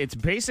Burger that it's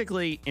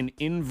basically an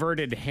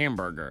inverted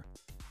hamburger.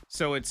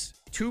 So it's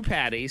 2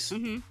 patties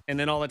and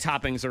then all the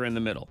toppings are in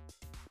the middle.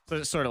 So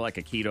it's sort of like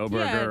a keto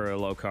burger Yeah. or a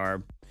low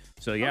carb.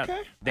 So yeah, Okay.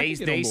 I they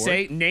can get on board.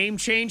 say name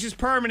change is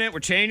permanent. We're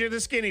changing to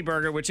Skinny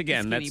Burger, which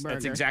again, Skinny that's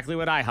Burger. exactly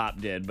what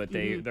IHOP did, but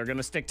they're going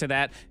to stick to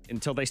that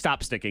until they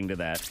stop sticking to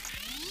that.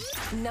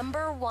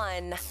 Number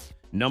 1.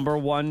 Number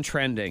 1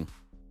 trending.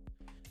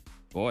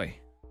 Boy,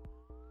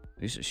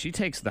 she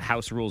takes the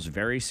house rules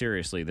very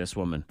seriously, this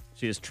woman.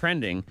 She is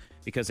trending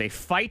because a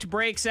fight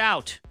breaks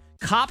out.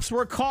 Cops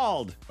were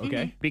called.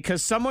 Okay.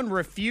 Because someone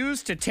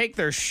refused to take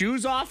their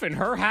shoes off in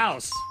her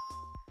house.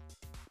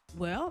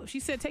 Well, she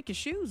said take your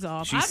shoes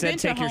off. She I've said been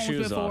to take your homes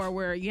shoes before off.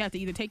 where you have to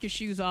either take your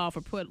shoes off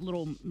or put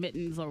little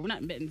mittens, or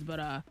not mittens, but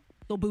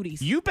little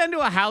booties. You've been to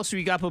a house where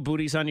you got put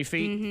booties on your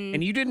feet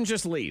and you didn't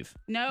just leave.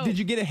 No. Did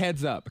you get a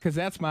heads up? Because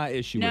that's my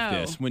issue No. with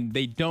this. When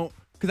they don't,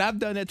 because I've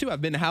done that too.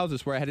 I've been to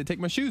houses where I had to take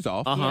my shoes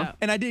off, Uh-huh. Yeah.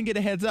 and I didn't get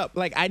a heads up.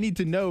 Like I need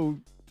to know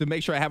to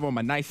make sure I have on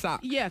my nice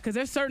socks. Yeah, because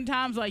there's certain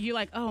times like you're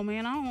like, oh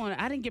man,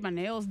 I didn't get my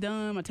nails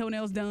done, my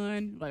toenails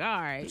done. Like, all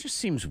right. It just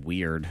seems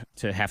weird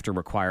to have to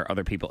require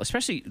other people,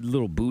 especially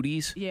little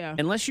booties. Yeah.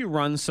 Unless you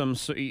run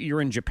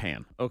you're in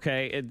Japan,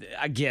 okay?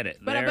 I get it.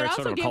 But I It's also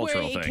sort of a get where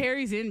cultural it thing.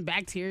 carries in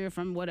bacteria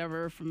from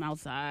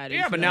outside. Yeah,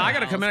 into but the now I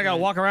got to come in. I got to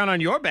house. walk around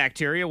on your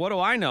bacteria. What do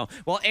I know?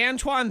 Well,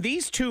 Antoine,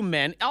 these two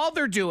men, all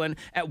they're doing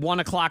at 1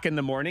 o'clock in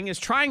the morning is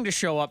trying to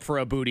show up for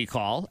a booty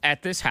call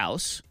at this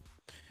house,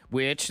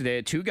 which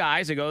the two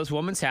guys, they go to this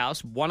woman's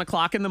house, 1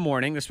 o'clock in the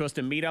morning. They're supposed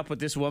to meet up with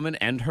this woman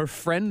and her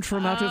friend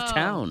from out of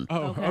town.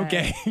 Oh,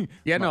 okay.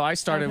 Yeah, no, I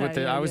started with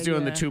Okay, I was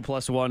doing the yeah. 2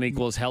 + 1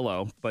 =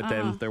 hello, but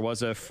then there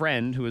was a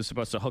friend who was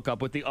supposed to hook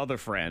up with the other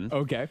friend.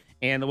 Okay.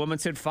 And the woman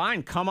said,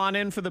 fine, come on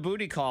in for the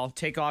booty call.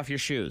 Take off your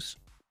shoes.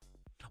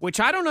 Which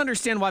I don't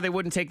understand why they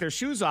wouldn't take their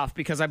shoes off,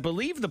 because I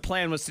believe the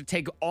plan was to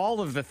take all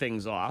of the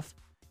things off,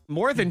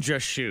 more than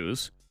just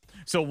shoes.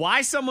 So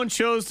why someone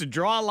chose to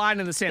draw a line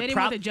in the sand? They didn't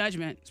want the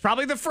judgment. It's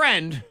probably the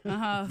friend.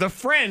 The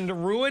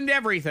friend ruined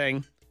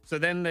everything. So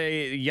then the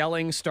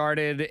yelling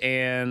started,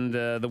 and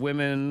the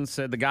women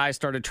said the guy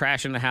started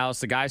trashing the house.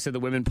 The guy said the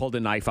women pulled a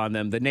knife on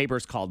them. The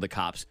neighbors called the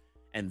cops.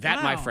 And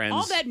that, my Wow. friends.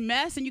 All that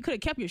mess, and you could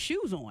have kept your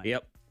shoes on.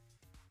 Yep.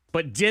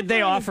 But did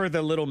they offer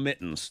the little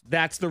mittens?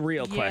 That's the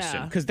real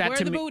question. Because that Where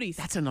to are the me, booties?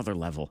 that's another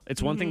level.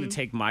 It's one thing to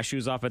take my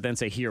shoes off, but then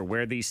say, "Here,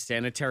 wear these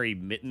sanitary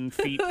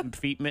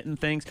feet mitten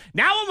things."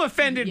 Now I'm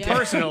offended Yeah.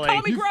 personally.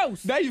 Call me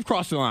gross. Now you've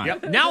crossed the line.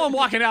 Yep. Now I'm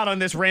walking out on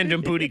this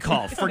random booty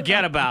call.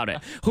 Forget about it.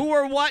 Who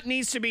or what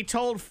needs to be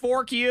told?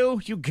 Fork you.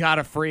 You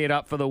gotta free it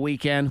up for the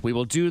weekend. We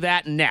will do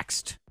that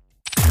next.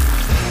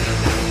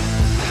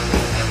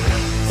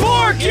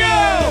 Fork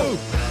you.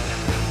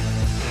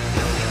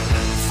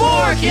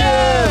 Fork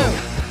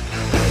you.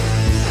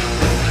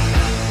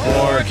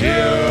 Fork you.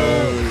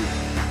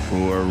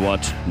 Who or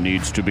what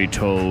needs to be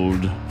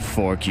told?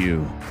 Fork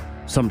you.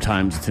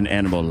 Sometimes it's an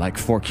animal like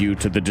Fork you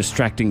to the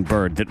distracting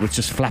bird that was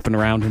just flapping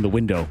around in the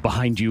window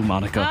behind you,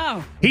 Monica.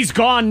 Oh. He's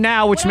gone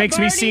now, which What, makes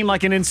me birdie? seem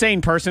like an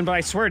insane person, but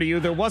I swear to you,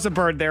 there was a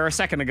bird there a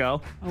second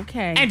ago,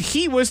 Okay. and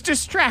he was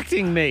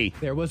distracting me.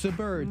 There was a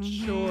bird.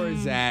 Sure,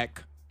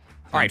 Zach.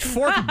 All right,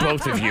 fork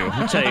both of you.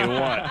 I'll tell you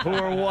what. Who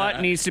or what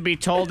needs to be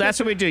told? That's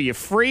what we do. You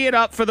free it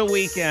up for the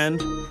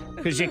weekend,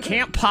 because you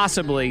can't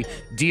possibly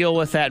deal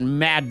with that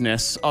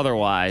madness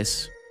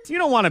otherwise. You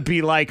don't want to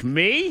be like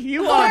me.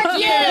 You want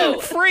to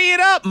free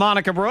it up,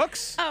 Monica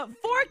Brooks.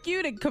 Fork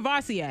you to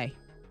Cavassier.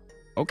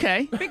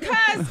 Okay.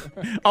 Because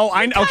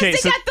Okay. they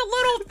So, got the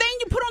little thing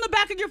you put on the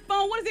back of your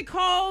phone. What is it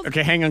called?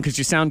 okay, hang on, because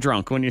you sound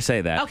drunk when you say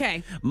that.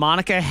 Okay.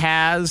 Monica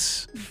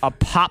has a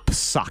pop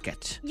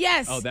socket.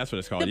 Yes. Oh, that's what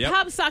it's called. The Yep.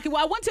 pop socket.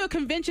 Well, I went to a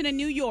convention in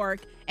New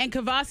York, and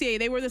Cavassier,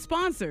 they were the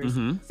sponsors.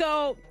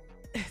 So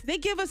they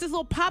give us this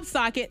little pop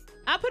socket.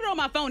 I put it on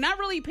my phone, not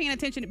really paying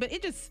attention, but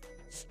it just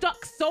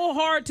stuck so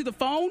hard to the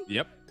phone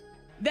Yep.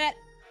 that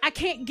I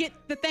can't get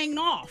the thing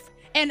off.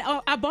 And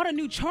I bought a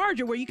new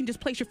charger where you can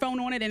just place your phone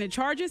on it and it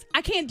charges.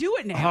 I can't do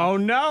it now. Oh,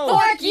 no.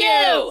 Fork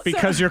you!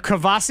 Because your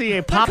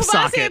Cavassier pop the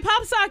Cavassier socket.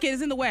 pop socket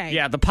is in the way.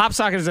 Yeah, the pop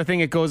socket is a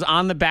thing. It goes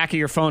on the back of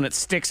your phone. It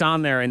sticks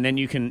on there, and then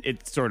you can.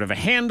 It's sort of a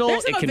handle.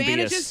 There's some it can be a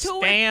advantages to it.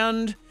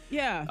 stand.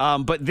 Yeah.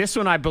 But this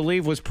one, I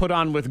believe, was put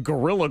on with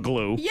Gorilla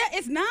Glue. Yeah,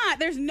 it's not.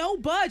 There's no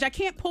budge. I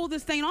can't pull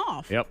this thing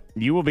off. Yep.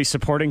 You will be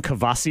supporting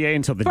Cavassier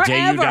until the Forever.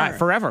 day you die.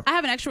 Forever. I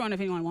have an extra one if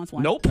anyone wants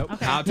one. Nope.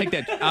 I'll take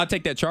that. I'll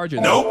take that charger.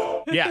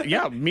 Nope. Yeah.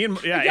 Me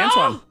and Y'all?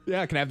 Antoine.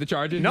 Yeah, can I have the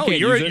charger? No, You can't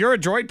you're use it. you're a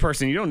droid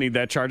person. You don't need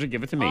that charger.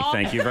 Give it to me. Oh.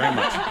 Thank you very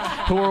much.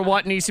 Who or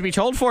what needs to be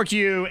told? Fork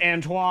you,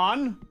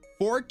 Antoine.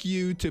 Fork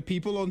you to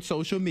people on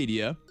social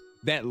media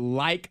that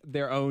like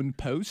their own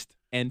post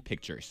and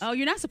pictures. Oh,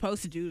 you're not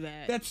supposed to do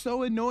that. That's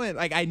so annoying.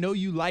 Like, I know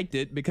you liked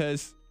it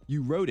because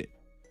you wrote it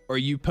or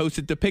you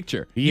posted the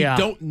picture. Yeah. You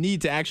don't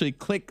need to actually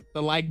click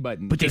the like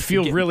button. But they just to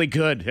feel get- really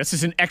good. This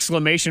is an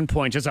exclamation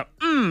point. Just a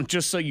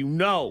just so you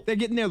know. They're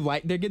getting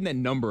they're getting that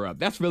number up.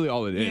 That's really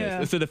all it is. Yeah.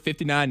 Instead of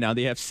 59 now,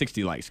 they have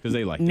 60 likes because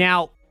they like it.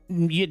 Now,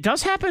 it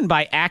does happen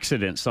by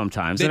accident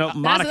sometimes. I know That's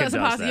Monica That's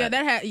does yeah,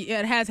 that.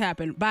 it has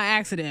happened by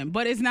accident,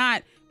 but it's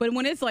not. But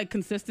when it's like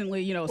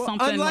consistently, Well,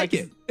 something unlike like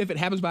it. If it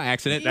happens by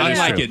accident, Yeah.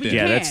 unlike true. it then.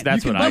 Yeah,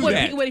 that's You what can I do do.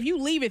 that. But if you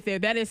leave it there,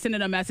 that is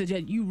sending a message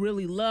that you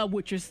really love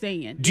what you're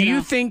saying. Do you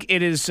know? think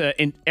it is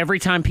every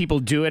time people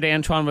do it,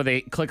 Antoine, where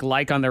they click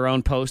like on their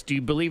own post, do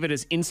you believe it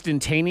is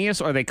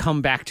instantaneous or they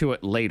come back to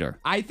it later?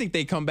 I think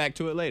they come back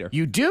to it later.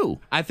 You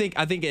do. I think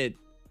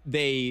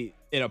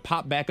it'll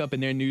pop back up in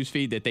their news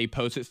feed that they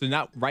posted. So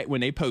not right when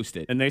they post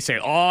it. And they say,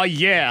 oh,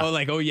 yeah. Oh,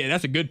 like, oh yeah,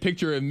 that's a good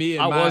picture of me.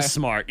 And I my was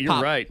smart. You're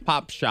pop- right.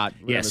 Pop shot.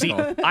 Yeah, whatever it's see,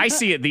 called. I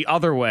see it the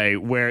other way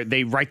where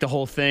they write the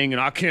whole thing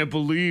and I can't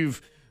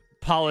believe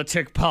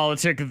politic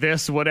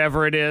this,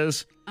 whatever it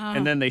is.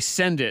 And then they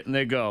send it and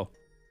they go,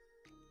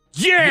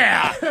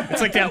 yeah!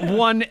 It's like that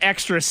one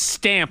extra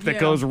stamp that Yeah.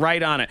 goes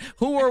right on it.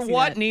 Who or see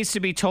what that. needs to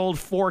be told?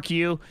 Fork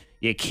you.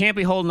 You can't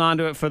be holding on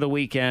to it for the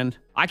weekend.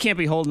 I can't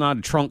be holding on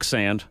to trunk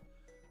sand.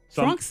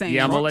 Trunk sand.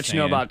 Yeah, I'm going to Trunk let you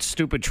know sand. about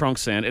stupid trunk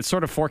sand. It's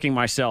sort of forking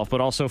myself,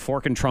 but also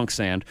forking trunk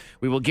sand.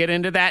 We will get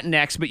into that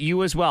next, but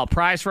you as well.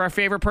 Prize for our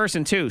favorite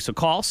person, too. So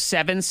call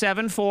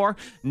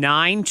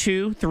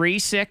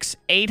 774-9236,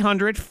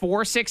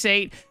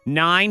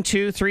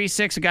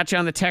 800-468-9236. I got you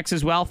on the text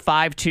as well,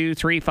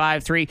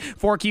 52353.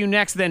 Fork you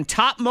next, then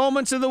top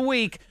moments of the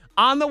week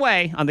on the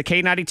way on the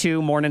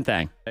K92 Morning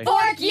Thing.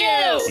 Fork you!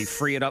 You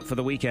free it up for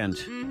the weekend.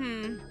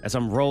 As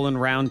I'm rolling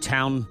around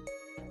town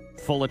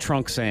full of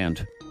trunk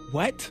sand.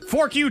 What?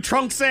 Fork you,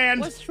 trunk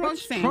sand! What's trunk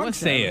sand? Trunk What's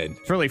that? sand.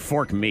 It's really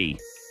fork me.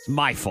 It's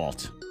my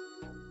fault.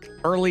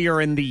 Earlier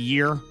in the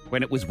year,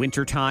 when it was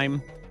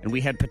wintertime and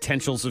we had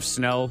potentials of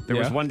snow, there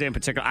was Yeah. one day in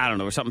particular, I don't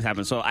know, something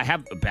happened. So I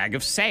have a bag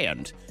of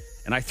sand,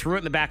 and I threw it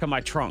in the back of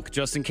my trunk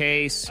just in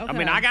case. I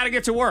mean, Okay. I got to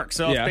get to work.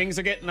 So Yeah.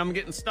 if I'm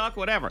getting stuck,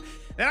 whatever.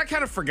 Then I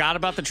kind of forgot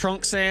about the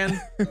trunk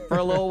sand for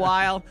a little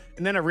while.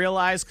 And then I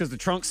realized because the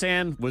trunk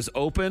sand was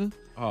open,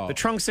 the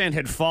trunk sand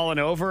had fallen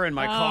over in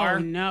my car.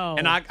 no.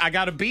 And I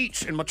got a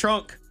beach in my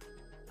trunk.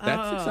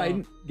 That's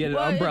exciting. Get an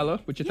Well, umbrella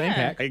with your thing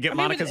hack. I get I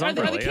mean, Monica's but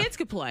umbrella. Other yeah. kids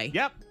could play.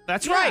 Yep,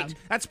 that's Yeah. right.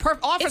 That's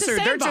perfect. Officer,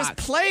 they're just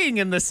sandbox. playing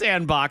in the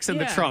sandbox in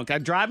the Yeah. trunk. I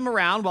drive them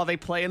around while they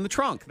play in the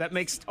trunk. That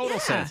makes total Yeah.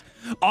 sense.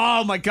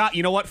 Oh, my God.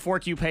 You know what?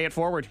 Fork you pay it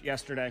forward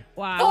yesterday.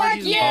 Wow. Fork where'd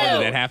you! Oh,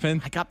 did that happen?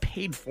 I got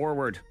paid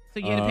forward. So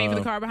you had to pay for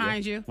the car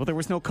behind you? Well, there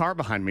was no car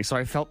behind me, so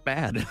I felt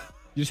bad. You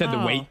just had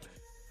to Oh. wait.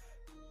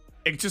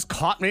 It just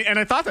caught me, and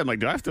I thought, I'm like,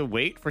 do I have to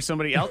wait for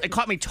somebody else? It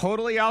caught me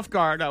totally off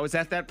guard. I was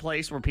at that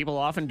place where people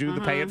often do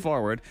the pay it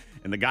forward,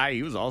 and the guy,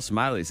 he was all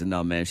smiley. He said,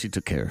 no, man, she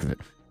took care of it.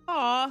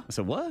 Aw. I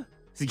said, what?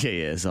 He said,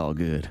 yeah, it's all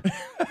good.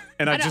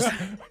 And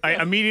I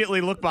immediately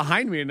looked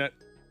behind me, and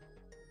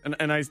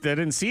I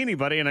didn't see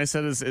anybody, and I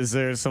said, is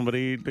there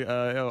somebody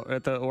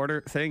at the order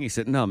thing? He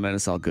said, no, man,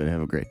 it's all good.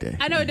 Have a great day.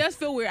 I know it does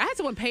feel weird. I had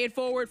someone pay it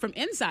forward from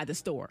inside the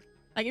store.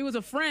 Like it was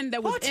a friend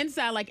that was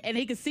inside, like, and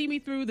he could see me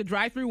through the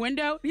drive-through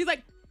window. He's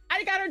like,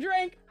 I got her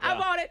drink. I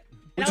bought it.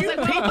 And I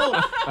was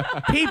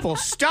like, People,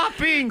 stop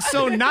being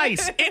so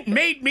nice. It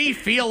made me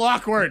feel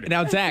awkward.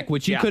 Now, Zach,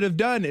 what you Yeah. could have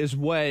done is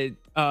what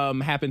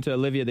happened to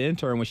Olivia, the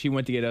intern, when she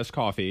went to get us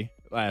coffee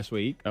last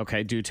week.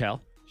 Okay, do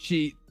tell.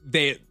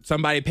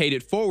 Somebody paid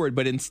it forward,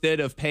 but instead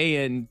of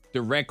paying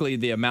directly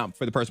the amount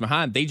for the person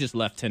behind, they just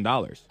left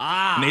 $10.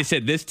 And they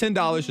said this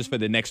 $10 is for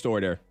the next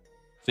order.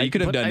 So you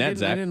could have But done I that, didn't-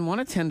 Zach. I didn't want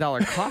a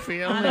 $10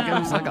 coffee. I don't think it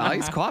was like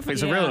iced coffee.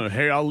 So really,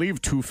 hey, I'll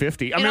leave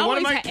 $2.50. I mean, what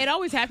am I? it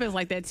always happens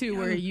like that too,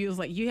 where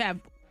you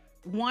have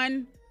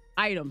one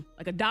item,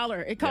 like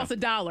 $1. It costs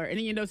 $1, and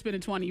then you end up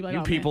spending 20. You're like, You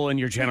oh, people and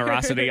your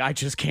generosity, I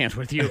just can't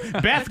with you.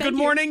 Beth, good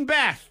morning,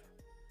 Beth.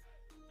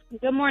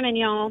 Good morning,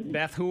 y'all.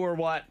 Beth, who or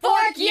what?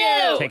 Fork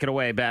you! Take it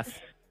away, Beth.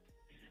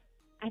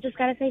 I just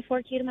got to say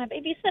fork you to my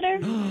babysitter. I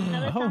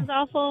know that sounds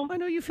awful. I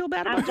know you feel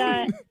bad I've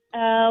about got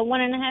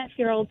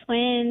 1.5-year-old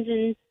twins,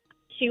 and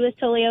she was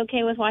totally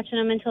okay with watching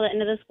them until the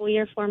end of the school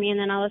year for me, and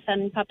then all of a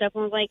sudden popped up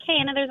and was like, hey,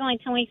 I know there's only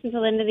 10 weeks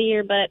until the end of the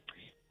year, but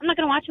I'm not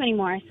going to watch them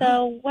anymore.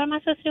 So what am I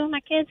supposed to do with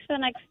my kids for the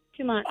next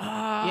 2 months?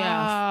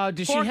 Yeah.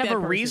 Does she Fork have that a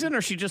person. reason,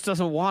 or she just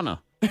doesn't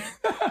wanna?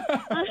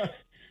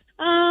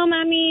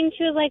 I mean,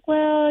 she was like,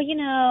 well, you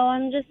know,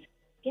 I'm just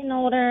getting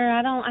older.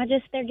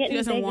 They're getting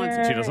doesn't bigger. want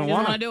to. She doesn't She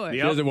want wanna do it. She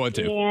doesn't want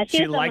to. Yeah, She just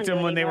doesn't liked do them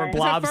it when they were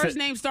anymore. Does her blobs. first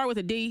name start with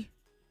a D?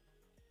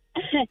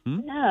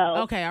 No.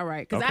 Okay, all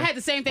right. Because Okay. I had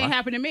the same thing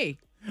happen to me.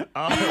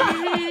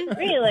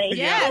 Really?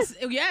 Yes,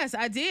 yes,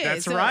 I did.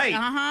 That's So, right.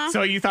 Uh-huh.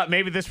 So you thought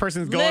maybe this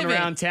person's going Living.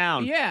 around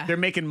town. Yeah. They're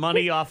making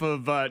money off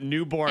of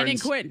newborns. and then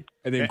quitting.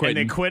 And then And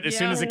quitting. they quit as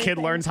soon Yeah. as a kid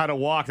learns how to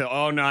walk.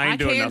 Oh, no, I ain't I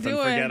doing can't nothing.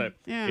 do it. Forget it.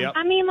 Yeah. Yep.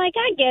 I mean, like,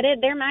 I get it.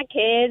 They're my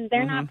kids.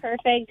 They're not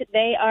perfect.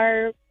 They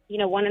are,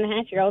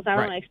 1.5-year-olds. I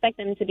Right. don't expect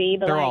them to be.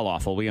 But They're like, all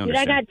awful. We dude,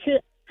 understand.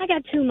 I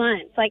got 2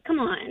 months. Like, come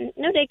on.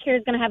 No daycare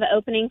is going to have an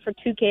opening for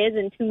 2 kids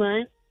in 2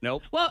 months.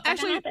 Nope. Well, Not gonna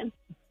actually, happen.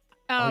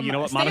 Oh, you know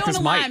what? stay on Monica's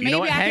the might. line. You know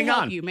what? Maybe I can Hang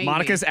help on. you, maybe.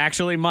 Monica's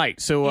actually might.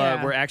 So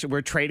Yeah.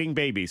 we're trading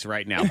babies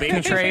right now. Baby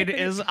trade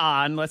is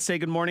on. Let's say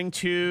good morning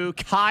to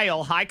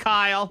Kyle. Hi,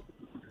 Kyle.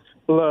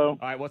 Hello. All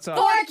right, what's up?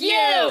 Fork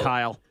you!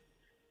 Kyle.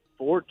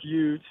 Fork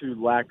you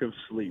to lack of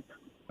sleep.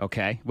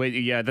 Okay. Wait,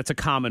 yeah, that's a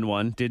common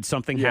one. Did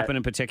something Yeah. happen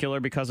in particular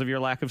because of your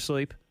lack of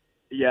sleep?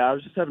 Yeah, I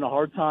was just having a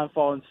hard time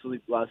falling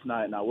asleep last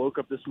night, and I woke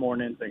up this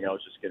morning thinking I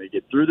was just going to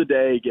get through the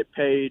day, get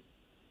paid,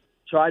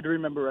 tried to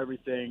remember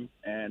everything,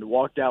 and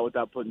walked out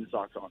without putting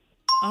socks on.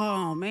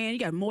 oh man, you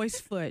got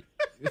moist foot.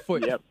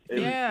 Foot. Yep. It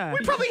was- Yeah.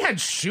 We probably had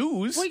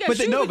shoes. Well, you got But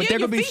shoes, they're your going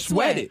to be feet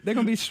sweat. sweaty. They're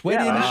going to be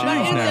sweaty Yeah. in the By shoes By the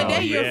end of now. the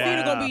day, your feet are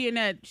Yeah. gonna be in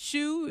that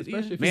shoe.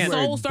 Especially if Your you're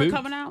wearing soles start boots.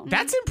 coming out.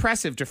 That's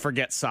impressive to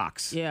forget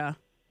socks. yeah.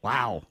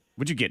 Wow.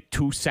 Would you get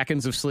 2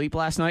 seconds of sleep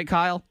last night,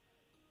 Kyle?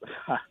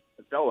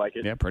 It felt like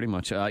it. Yeah, pretty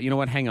much. You know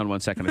what? Hang on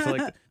one second. I feel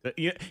like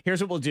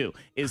here's what we'll do: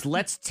 is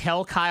let's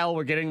tell Kyle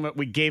we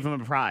gave him a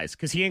prize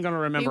because he ain't gonna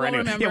remember won't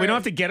anything. remember Yeah, we don't it.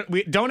 have to get it.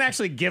 We don't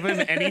actually give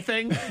him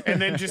anything,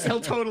 and then just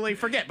he'll totally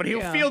forget. But he'll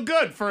Yeah. feel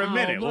good for a Oh,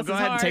 minute. We'll bless go his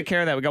ahead and heart. take care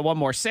of that. We got one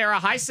more. Sarah.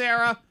 Hi,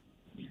 Sarah.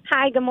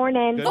 Hi, good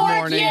morning. Good Fork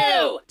morning.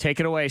 you! Take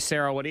it away,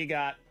 Sarah. What do you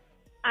got?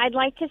 I'd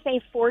like to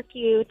say fork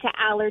you to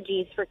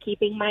allergies for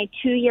keeping my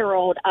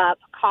 2-year-old up,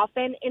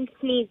 coughing and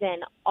sneezing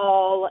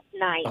all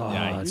night.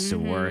 Oh, it's the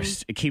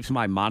worst. It keeps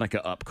my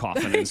Monica up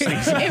coughing and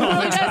sneezing. It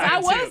really does. I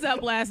was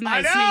up last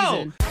night I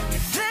know.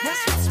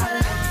 sneezing.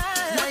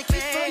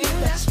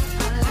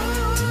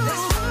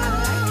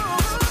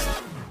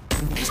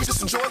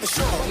 Just enjoy the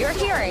show. You're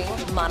hearing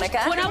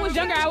Monica, When I was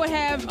younger, I would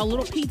have a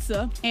little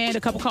pizza and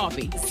a cup of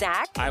coffee.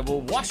 Zach, I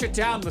will wash it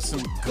down with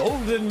some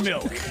golden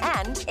milk.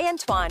 and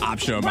Antoine.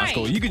 Optional in my Right.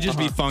 school. You could just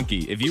be funky.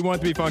 If you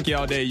want to be funky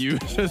all day, you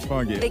just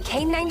funky. The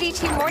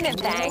K92 Morning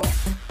Thing.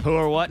 Who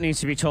or what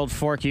needs to be told?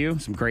 Fork you.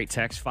 Some great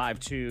text.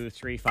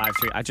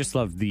 52353. I just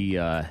love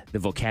the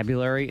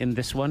vocabulary in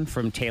this one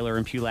from Taylor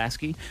and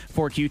Pulaski.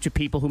 Fork you to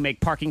people who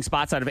make parking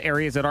spots out of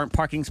areas that aren't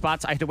parking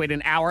spots. I had to wait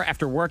an hour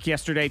after work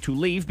yesterday to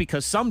leave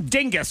because some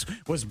dingus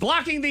was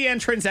blocking the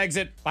entrance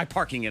exit by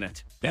parking in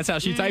it. That's how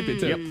she typed it,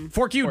 too. Yep.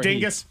 Fork you, Or he.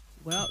 dingus.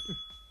 Well,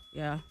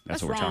 yeah.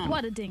 That's what we're wrong. talking about.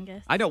 What a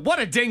dingus. I know. What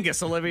a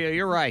dingus, Olivia.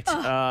 You're right.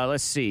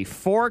 Let's see.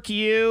 Fork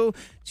you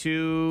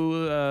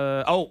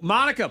to,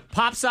 Monica,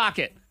 pop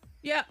socket.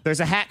 Yeah. There's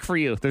a hack for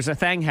you. There's a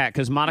thing hack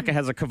because Monica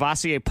has a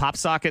Cavassier pop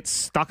socket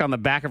stuck on the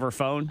back of her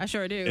phone. I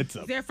sure do. It's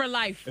a- there for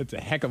life. It's a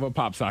heck of a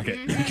pop socket.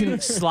 You can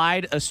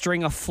slide a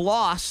string of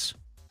floss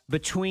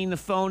between the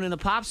phone and the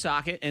pop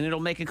socket, and it'll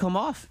make it come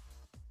off,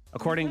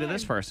 according to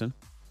this person.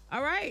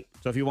 All right.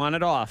 So if you want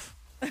it off,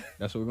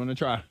 That's what we're going to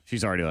try.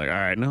 she's already like, all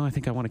right, no, I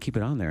think I want to keep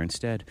it on there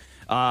instead.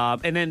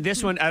 And then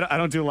this one, I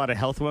don't do a lot of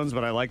health ones,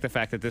 but I like the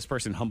fact that this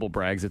person humble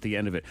brags at the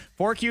end of it.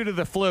 Fork you to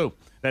the flu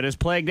that has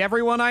plagued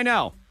everyone I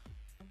know,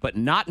 but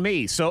not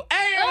me. So,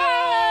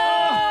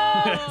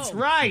 ayo! That's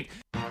right.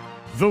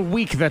 The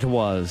week that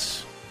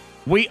was.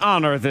 We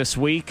honor this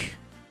week.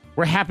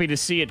 We're happy to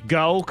see it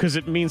go because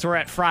it means we're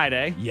at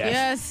Friday.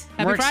 Yes.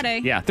 Happy We're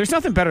Friday. Yeah, there's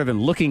nothing better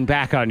than looking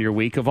back on your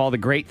week of all the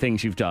great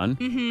things you've done.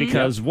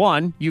 Because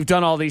one, you've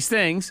done all these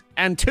things,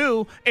 and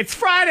two, it's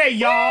Friday,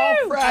 y'all.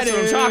 That's what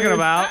I'm talking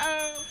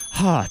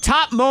about.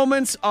 Top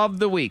moments of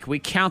the week. We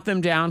count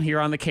them down here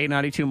on the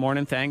K92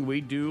 Morning Thing. We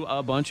do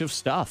a bunch of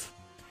stuff.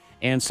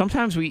 And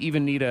sometimes we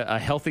even need a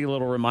healthy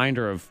little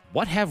reminder of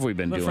what have we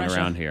been doing Refresher.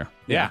 around here.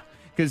 Yeah.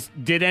 Because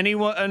did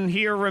anyone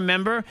here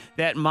remember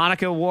that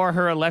Monica wore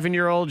her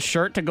 11-year-old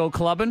shirt to go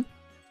clubbing?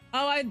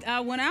 Oh, I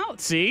went out.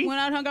 See? Went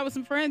out, hung out with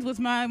some friends with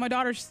my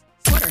daughter's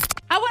sweater.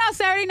 I went out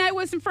Saturday night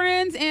with some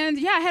friends, and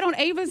yeah, I had on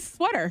Ava's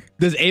sweater.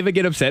 Does Ava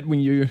get upset when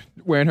you're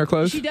wearing her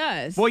clothes? She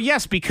does. Well,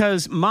 yes,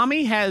 because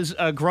mommy has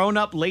a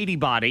grown-up lady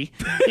body.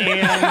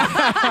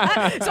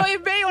 And So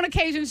it may on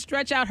occasion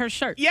stretch out her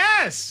shirt.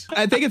 yes!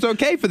 I think it's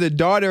okay for the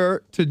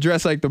daughter to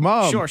dress like the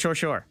mom.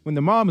 Sure. When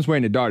the mom is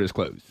wearing the daughter's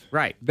clothes.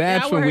 Right.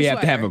 That's Yeah, I when wear we her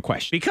have to have sweater. a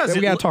question. Because we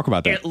got to talk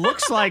about that. It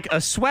looks like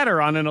a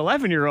sweater on an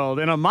 11-year-old,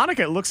 and on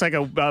Monica, it looks like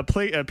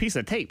a piece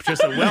of tape.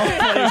 Just a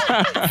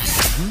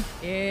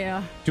well-placed.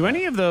 Yeah. Do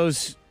any of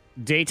those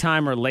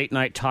daytime or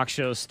late-night talk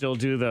shows still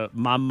do the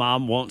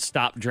mom won't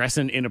stop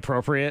dressing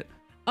inappropriate?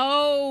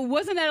 Oh,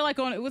 wasn't that like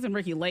on? It wasn't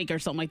Ricky Lake or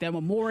something like that.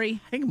 But Maury.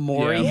 I think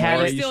Maury Yeah, had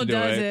Maury it. used Still to do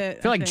does it. it.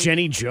 I feel like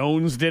Jenny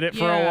Jones did it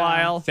for a Yeah.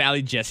 while.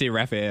 Sally, Jesse,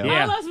 Raphael.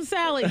 Yeah. I love some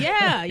Sally.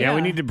 Yeah. Yeah,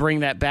 we need to bring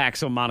that back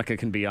so Monica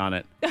can be on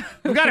it.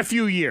 We've got a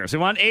few years. We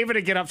want Ava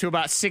to get up to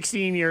about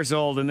 16 years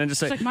old and then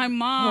just say, It's like my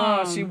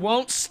mom. oh, she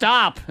won't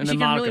stop. And She then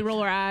can Monica, really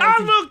roll her eyes. I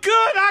and- look good.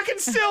 I can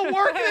still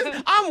work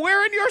this. I'm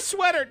wearing your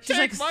sweater. She's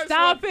Take like, my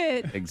stop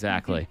sweater." it.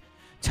 Exactly.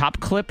 Top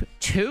clip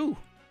 2.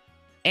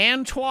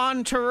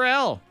 Antoine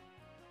Terrell.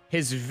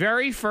 His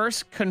very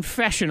first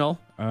confessional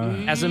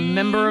as a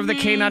member of the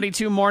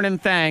K92 Morning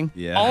Thing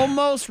Yeah.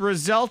 almost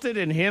resulted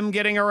in him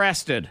getting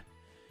arrested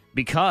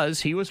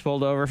because he was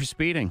pulled over for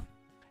speeding.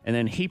 And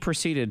then he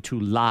proceeded to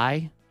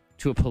lie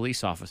to a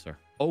police officer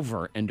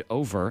over and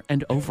over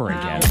and over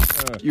again.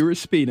 You were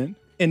speeding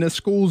in a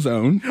school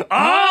zone.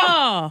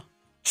 Oh.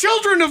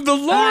 Children of the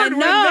Lord Oh,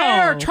 were no.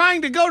 there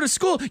trying to go to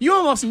school. You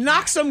almost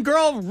knocked some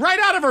girl right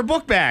out of her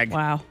book bag.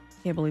 Wow.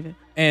 Can't believe it.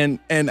 And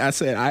I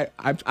said,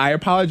 I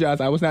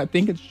apologize. I was not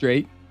thinking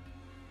straight.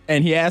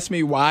 And he asked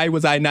me, why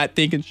was I not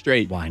thinking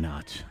straight? Why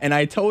not? And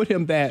I told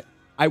him that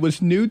I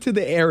was new to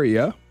the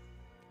area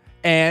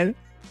and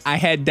I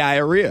had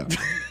diarrhea.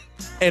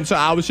 And so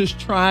I was just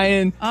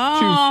trying to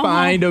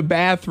find a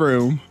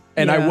bathroom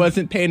and I Yeah.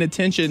 wasn't paying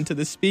attention to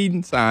the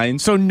speeding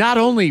signs. So not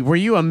only were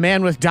you a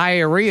man with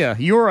diarrhea,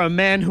 you were a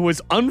man who was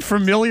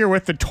unfamiliar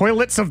with the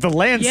toilets of the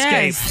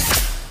landscape.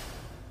 Yes.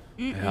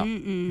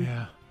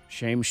 Yeah.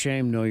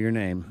 Shame, know your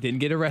name. Didn't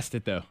get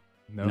arrested though.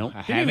 No, Nope.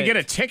 I Didn't even haven't. get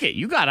a ticket.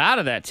 You got out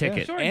of that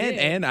ticket. Sure did.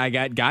 And I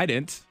got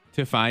guidance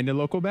to find a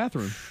local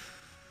bathroom.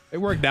 It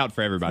worked out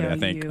for everybody, I Tell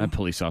think. you. That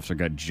police officer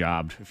got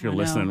jobbed, if you're I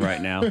know. listening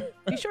right now.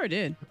 He sure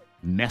did.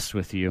 Mess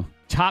with you.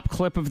 Top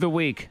clip of the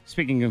week.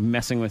 Speaking of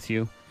messing with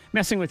you,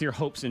 messing with your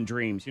hopes and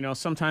dreams. You know,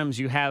 sometimes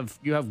you have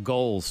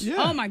goals. Yeah.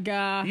 Oh my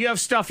God. You have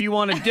stuff you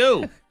want to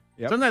do.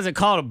 Yep. Sometimes I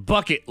call it a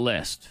bucket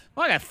list.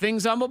 Well, I got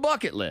things on my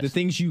bucket list. The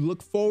things you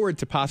look forward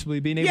to possibly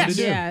being able to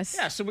do. Yes.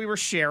 Yeah, so we were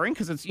sharing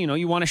because it's, you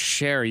want to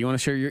share. You want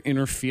to share your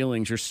inner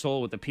feelings, your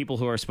soul with the people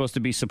who are supposed to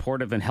be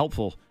supportive and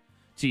helpful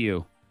to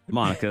you,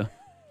 Monica.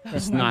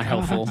 That's not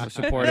helpful or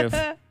supportive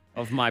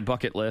of my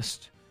bucket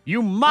list.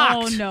 You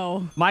mocked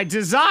my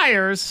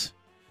desires.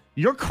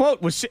 Your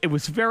quote was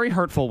very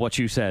hurtful what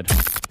you said.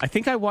 I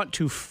think I want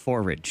to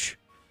forage.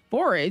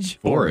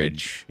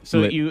 Forage.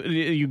 So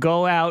you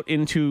go out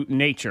into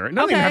nature. It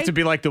doesn't even have to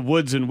be like the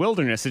woods and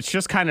wilderness. It's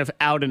just kind of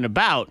out and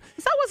about.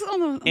 Is that what's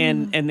on the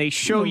and they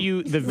show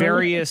you the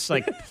various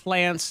like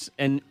plants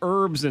and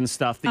herbs and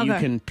stuff that you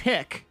can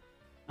pick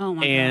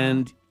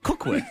and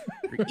cook with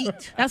or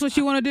eat. That's what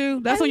you want to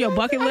do? That's on your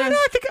bucket list?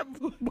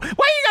 Why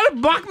you gotta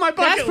mock my bucket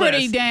That's pretty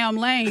list? damn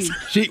lame.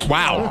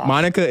 Wow,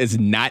 Monica is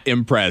not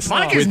impressed.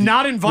 Monica's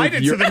not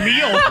invited to the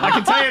meal. I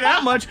can tell you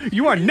that much.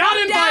 You are not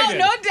invited.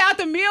 No doubt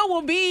the meal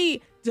will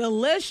be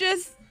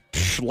delicious.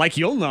 Like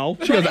you'll know.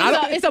 She goes,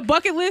 It's a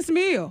bucket list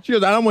meal. I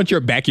don't want your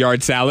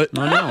backyard salad.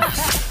 I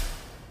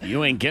know.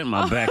 You ain't getting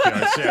my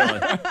backyard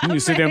salad. You can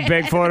sit there and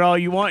beg for it all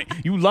you want.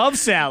 You love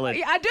salad.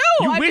 I do.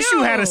 You wish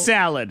you had a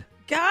salad.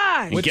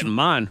 Gosh. You're getting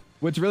mine.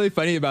 What's really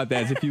funny about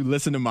that is if you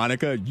listen to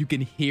Monica, you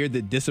can hear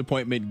the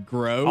disappointment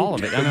grow. All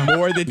of it. The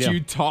more that you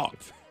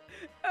talked.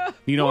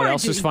 You know what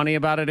else is funny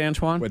about it,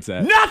 Antoine? What's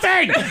that?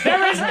 Nothing!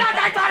 There is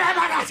nothing funny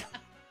about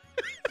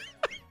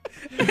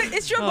it!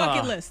 It's your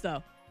bucket list,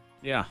 though.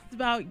 Yeah. It's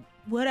about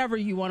whatever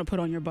you want to put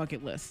on your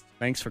bucket list.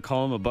 Thanks for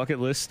calling my bucket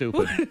list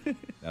stupid.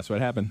 That's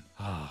what happened.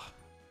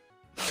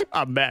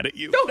 I'm mad at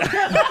you.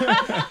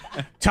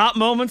 Top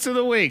moments of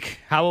the week.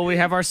 How will we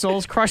have our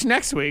souls crushed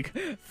next week?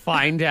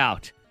 Find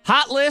out.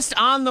 Hot list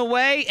on the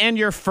way, and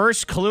your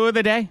first clue of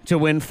the day to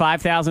win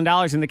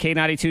 $5,000 in the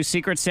K92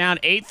 Secret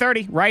Sound,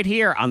 8:30, right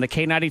here on the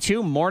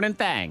K92 Morning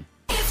Thang.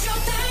 It's your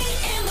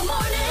thing in the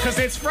morning. Because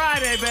it's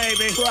Friday,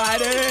 baby.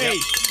 Friday.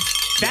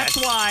 That's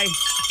why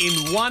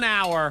in 1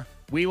 hour,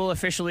 we will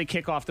officially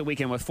kick off the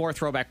weekend with 4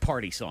 throwback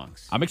party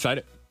songs. I'm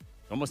excited.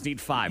 Almost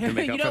need 5 to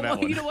make up for that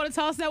one. You don't want to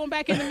toss that one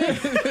back in the middle?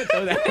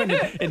 Throw that one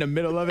in the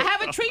middle of it. I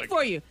have a treat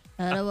for you.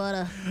 I don't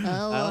want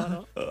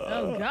to.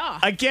 Oh, God.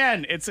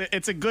 Again, it's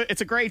a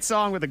great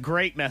song with a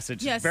great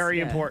message. Yes.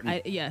 Very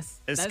important. Yes.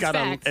 It's that's got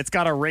facts. it's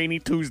got a rainy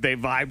Tuesday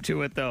vibe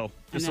to it though.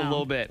 Just a know.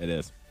 little bit. It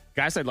is.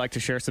 Guys, I'd like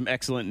to share some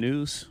excellent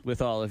news with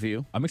all of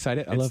you. I'm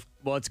excited.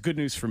 It's good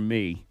news for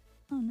me.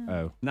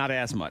 Oh. Not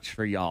as much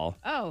for y'all.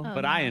 Oh.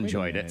 But I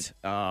enjoyed it.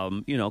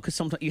 Because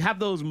sometimes you have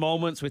those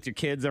moments with your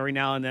kids every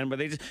now and then where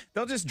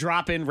they'll just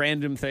drop in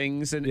random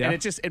things and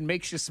it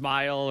makes you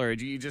smile, or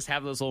you just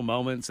have those little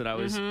moments. And I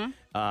was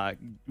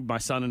my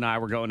son and I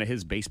were going to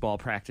his baseball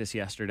practice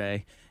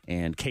yesterday,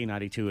 and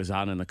K92 is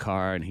on in the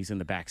car, and he's in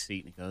the back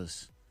seat, and he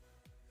goes,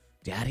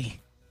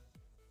 "Daddy,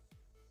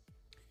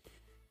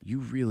 you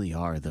really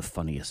are the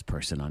funniest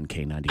person on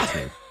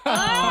K92."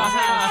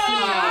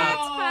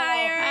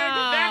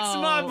 That's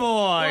my boy.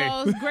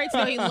 Well, it's great to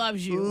know he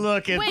loves you.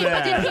 Look at Wait,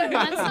 that. but did he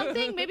want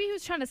something? Maybe he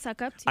was trying to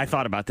suck up to you. I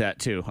thought about that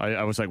too.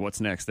 I was like,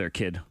 "What's next, there,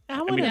 kid?" I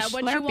want mean, a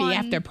Slurpee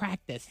after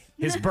practice.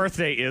 His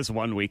birthday is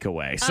 1 week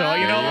away, so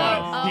you know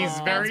what? He's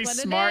very that's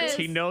what it smart. is.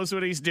 He knows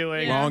what he's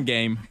doing. Long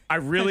game. I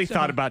really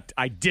thought about.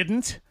 I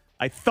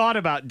thought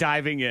about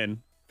diving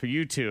in for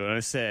you two, and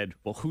I said,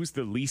 "Well, who's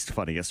the least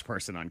funniest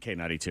person on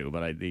K92?"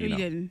 But You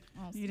didn't.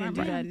 You didn't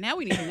do that. Now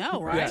we need to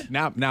know, right?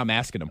 Now I'm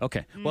asking him.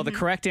 Okay. Well, the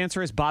correct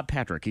answer is Bob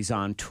Patrick. He's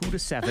on 2 to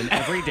 7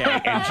 every day,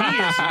 and he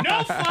is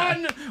no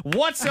fun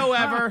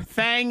whatsoever.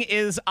 Thang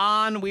is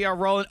on. We are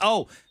rolling.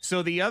 Oh,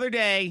 so the other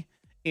day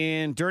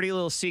in Dirty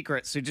Little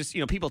Secrets, so just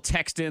people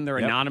text in their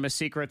anonymous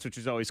secrets, which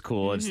is always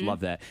cool. I just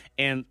love that.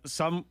 And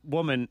some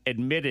woman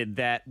admitted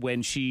that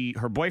when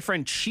her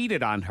boyfriend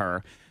cheated on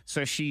her,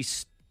 so she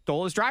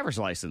stole his driver's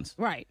license.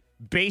 Right.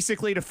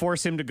 Basically to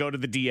force him to go to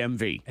the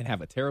DMV. And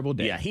have a terrible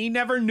day. Yeah, he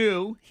never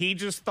knew. He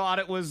just thought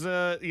it was,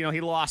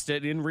 he lost it,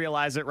 didn't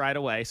realize it right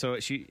away. So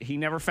he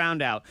never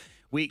found out.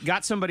 We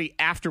got somebody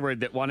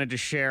afterward that wanted to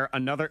share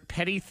another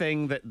petty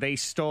thing that they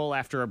stole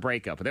after a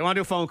breakup. They want to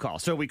do a phone call.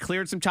 So we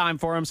cleared some time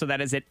for him. So that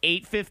is at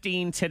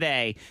 8:15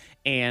 today.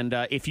 And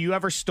if you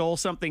ever stole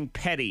something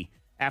petty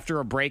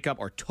after a breakup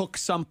or took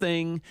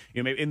something,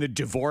 maybe in the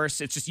divorce,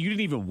 it's just you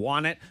didn't even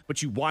want it,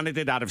 but you wanted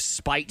it out of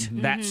spite,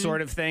 that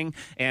sort of thing.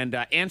 And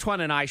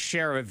Antoine and I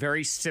share a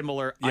very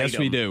similar Yes,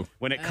 item we do.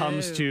 when it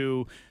comes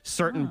to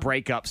certain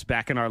breakups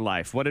back in our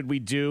life. What did we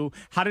do?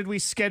 How did we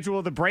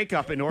schedule the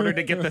breakup in order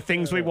to get the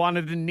things we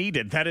wanted and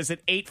needed? That is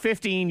at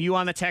 8:15. You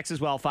on the text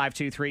as well,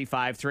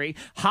 52353.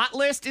 Hot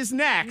list is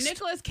next.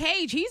 Nicolas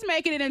Cage, he's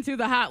making it into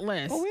the hot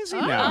list. Oh, is he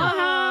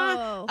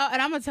now?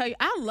 And I'm going to tell you,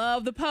 I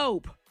love the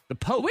Pope. The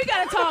Pope. We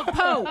got to talk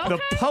Pope.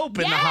 The Pope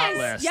in the hot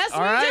list. Yes,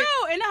 All we right.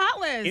 do, in the hot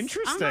list.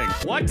 Interesting.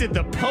 What did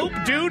the Pope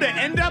do to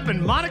end up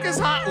in Monica's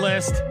hot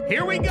list?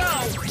 Here we go.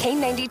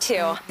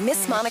 K92,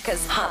 Miss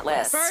Monica's Hot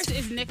List. First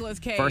is Nicolas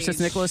Cage. First,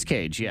 it's Nicolas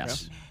Cage,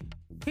 yes.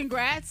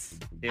 Congrats,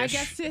 I Ish.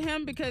 guess, to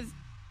him because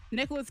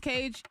Nicolas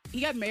Cage,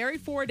 he got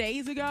married 4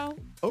 days ago.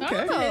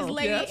 Okay. To his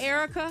lady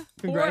Erica,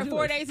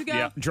 four days ago.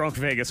 Yeah, drunk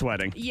Vegas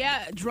wedding.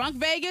 Yeah, drunk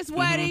Vegas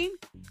wedding,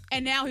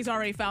 and now he's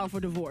already filed for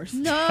divorce.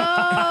 No.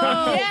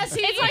 Yes,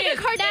 he It's like is.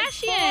 a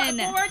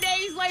Kardashian. 4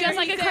 days later, Just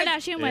like he a said,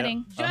 Kardashian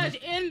wedding. Judge,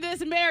 in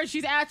this marriage,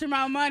 she's after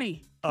my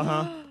money.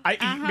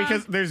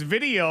 Because there's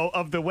video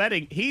of the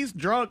wedding. He's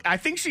drunk. I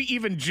think she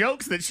even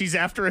jokes that she's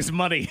after his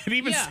money. It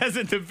even says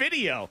in the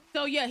video.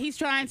 So yeah, he's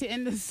trying to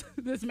end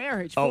this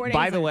marriage. Oh,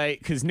 by the way,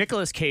 because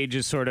Nicolas Cage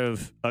is sort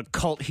of a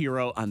cult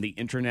hero on the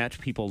internet.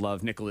 People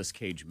love Nicolas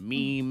Cage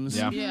memes.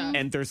 Yeah.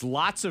 And there's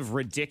lots of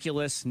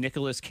ridiculous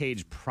Nicolas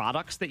Cage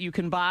products that you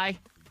can buy.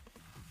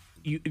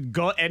 You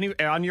go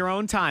on your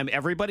own time.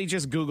 Everybody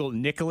just Google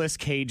Nicolas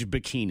Cage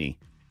bikini.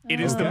 It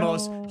is the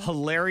most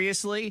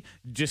hilariously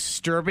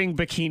disturbing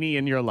bikini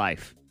in your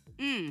life.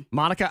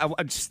 Monica,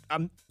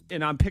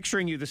 I'm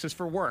picturing you. This is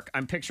for work.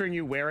 I'm picturing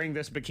you wearing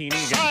this bikini.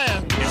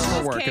 Again. It's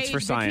for work. It's for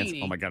science.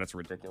 Bikini. Oh my God, it's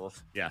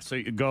ridiculous. Yeah, so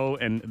you go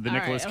and the All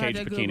Nicolas right, I'm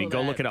Cage gonna bikini. Google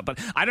Go that. look it up. But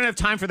I don't have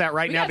time for that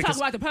right We now gotta talk because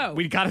about the Pope.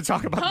 we got to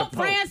talk about Pope the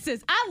Pope.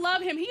 Francis. I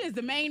love him. He is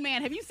the main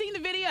man. Have you seen the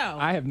video?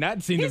 I have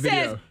not seen he the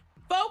video. says,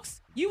 folks,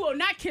 you will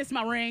not kiss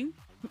my ring.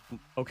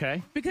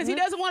 Okay. Because he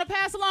doesn't want to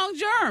pass along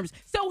germs.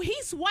 So he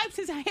swipes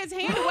his hand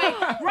away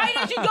right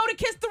as you go to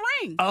kiss the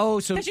ring. Oh,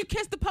 so Because you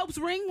kiss the Pope's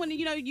ring when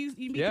you meet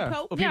the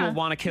Pope. Well, people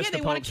want to kiss Yeah, the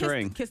they wanna Pope's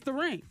ring. Kiss the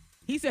ring.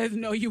 He says,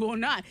 no, you will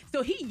not.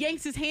 So he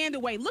yanks his hand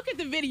away. Look at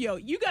the video.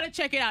 You got to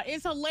check it out.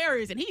 It's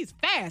hilarious. And he's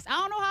fast. I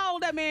don't know how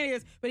old that man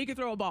is, but he can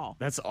throw a ball.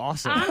 That's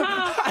awesome.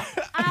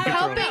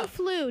 Helping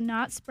flu,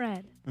 not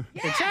spread.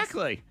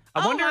 Exactly.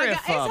 I Oh wonder my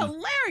if God, it's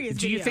hilarious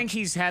Do you video. think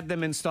he's had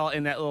them install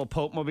in that little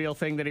Pope mobile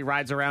thing that he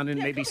rides around in?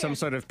 Yeah, Maybe come some here.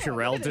 sort of Come on,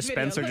 Purell look at this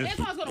video. dispenser. Look, Just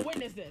Antoine's going to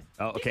witness this.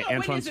 Oh, okay. He's gonna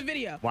witness Antoine's the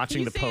video. watching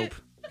You the see Pope. it?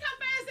 Look how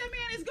fast that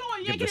man is going.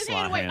 Give Yanking the his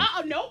hand sly away.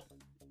 hand. Nope.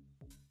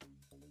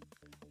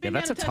 Yeah,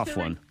 that's a tough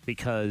one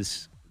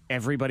because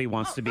everybody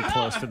wants to be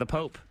close to the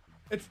Pope.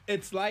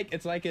 It's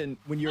like in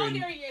when you're Oh,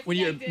 there he is. when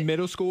you're Yanked it.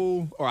 middle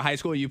school or high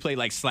school, you play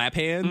like slap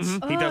hands.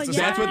 He does the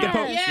That's what the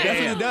Pope. yes. That's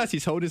what he does.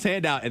 He's holding his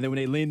hand out, and then when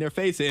they lean their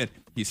face in,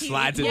 he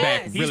slides it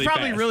back. yes. Really He's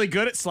probably fast. really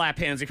good at slap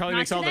hands. He probably Not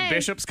makes all the today.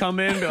 bishops come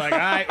in, be like, all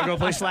right, we're going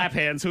to play slap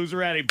hands. Who's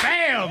ready?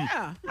 Bam!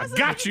 Yeah. I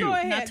got you. Go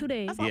ahead. Not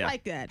today. I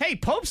like that. Hey,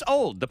 Pope's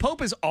old. The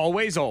Pope is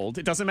always old.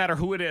 It doesn't matter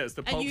who it is.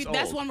 The And Pope's old.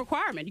 that's one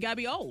requirement. You got to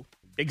be old.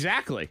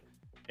 Exactly.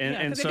 And, Yeah,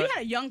 and 'cause so if you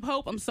had a young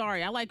Pope, I'm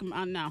sorry. I like him.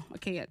 No, I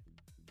can't.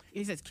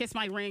 He says, kiss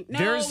my ring. No,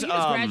 There's, you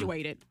just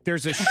graduated.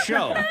 there's a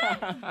show.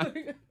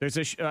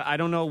 I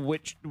don't know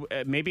which,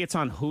 maybe it's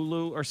on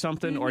Hulu or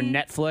something or Mm-hmm.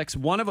 Netflix.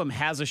 One of them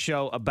has a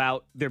show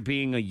about there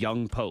being a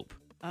young Pope.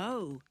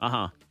 Oh.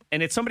 Uh-huh.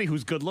 And it's somebody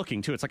who's good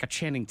looking too. It's like a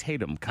Channing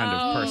Tatum kind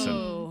of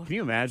person. Can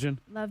you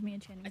imagine? Love me a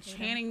Channing Tatum.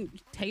 Channing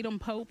Tatum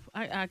Pope?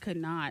 I could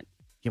not.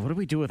 Yeah, what do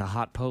we do with a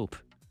hot Pope?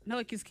 No,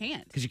 I just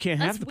can't. Because you can't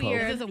That's have the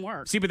weird. It Pope. doesn't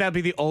work. See, but that'd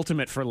be the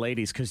ultimate for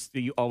ladies because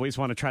you always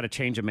want to try to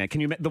change a man. Can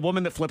you? The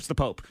woman that flips the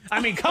Pope.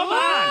 I mean, come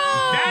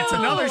on. That's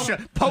another show.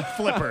 Pope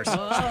flippers.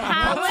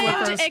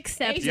 Challenge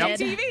accepted.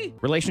 HGTV.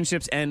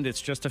 Relationships end.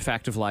 It's just a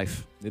fact of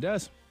life. It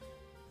does.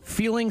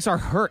 Feelings are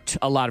hurt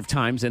a lot of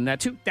times, and that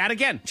too. That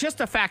again,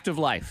 just a fact of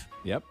life.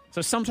 Yep.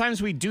 So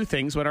sometimes we do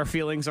things when our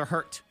feelings are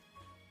hurt,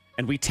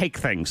 and we take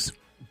things,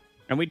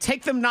 and we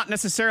take them not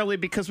necessarily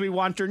because we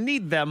want or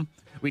need them.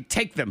 We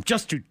take them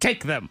just to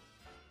take them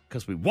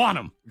because we want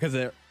them. Because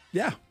they're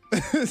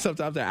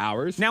sometimes they're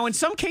ours. Now, in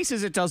some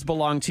cases, it does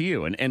belong to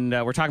you, and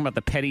we're talking about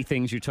the petty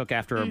things you took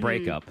after a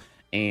breakup.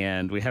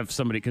 And we have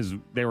somebody because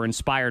they were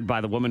inspired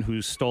by the woman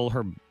who stole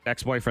her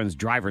ex-boyfriend's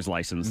driver's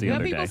license the Yeah,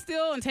 other people day.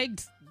 steal and take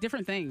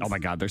different things. Oh my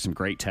God, there's some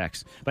great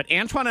texts. But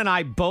Antoine and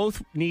I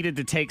both needed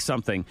to take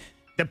something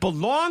that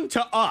belonged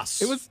to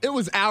us. It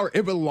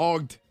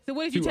belonged. So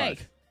what did you to take?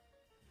 us.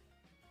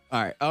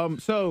 All right.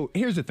 So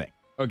here's the thing.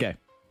 Okay.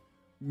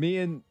 Me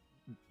and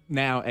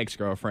now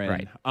ex-girlfriend.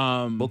 Right.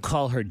 We'll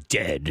call her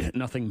dead.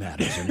 Nothing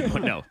matters anymore.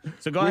 No.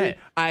 So go ahead.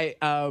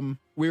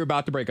 We were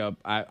about to break up.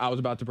 I was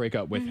about to break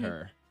up with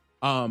her.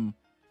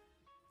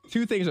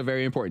 Two things are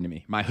very important to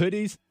me: my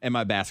hoodies and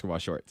my basketball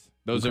shorts.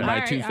 Those are my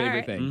All two right, all favorite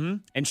right.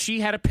 things. And she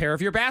had a pair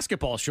of your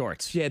basketball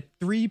shorts. She had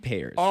 3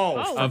 pairs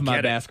of my forget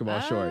it.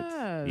 basketball shorts.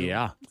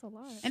 Yeah. That's a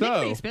lot. And they can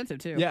So- be expensive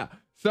too. Yeah.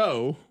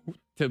 So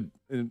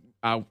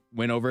I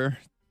went over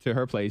to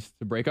her place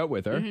to break up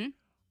with her.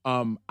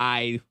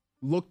 I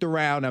looked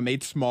around. I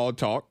made small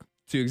talk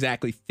to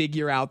exactly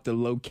figure out the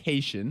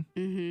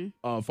location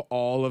of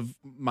all of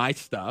my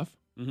stuff.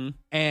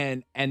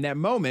 And that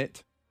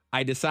moment,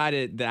 I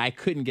decided that I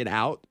couldn't get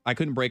out. I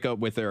couldn't break up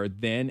with her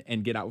then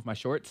and get out with my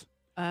shorts.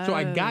 So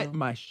I got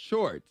my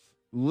shorts,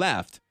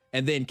 left,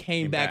 and then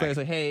came back later and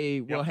said,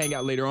 hey, we'll hang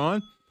out later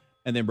on.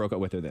 And then broke up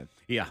with her then.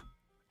 Yeah.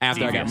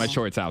 After I got Yes. my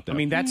shorts out there. I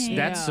mean, that's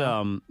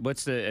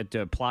what's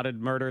the plotted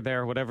murder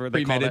there, whatever they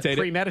Premeditated?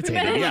 call that.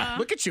 Premeditated. Yeah.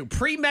 Look at you,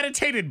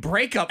 premeditated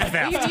breakup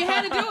theft. You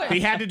had to do it. He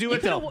had to do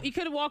it though. You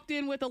could have walked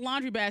in with a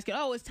laundry basket.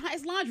 Oh, it's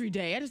laundry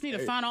day. I just need to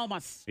find all my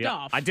stuff.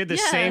 Yeah. I did the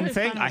same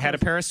thing. I had a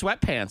pair of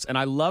sweatpants, and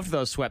I loved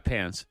those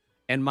sweatpants.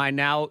 And my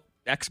now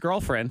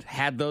ex-girlfriend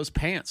had those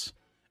pants.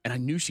 And I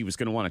knew she was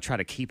going to want to try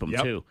to keep them,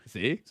 too.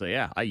 See? So,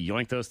 yeah, I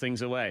yoinked those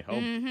things away. Oh,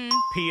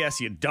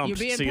 P.S. You dumped. You're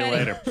being See you petty.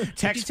 later.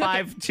 Text You took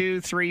it.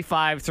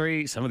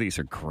 52353. Some of these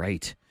are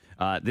great.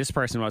 This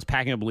person was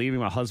packing up leaving.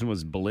 My husband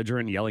was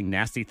belligerent, yelling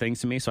nasty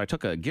things to me. So I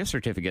took a gift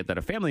certificate that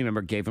a family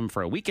member gave him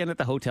for a weekend at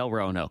the Hotel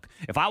Roanoke.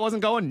 If I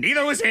wasn't going,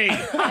 neither was he.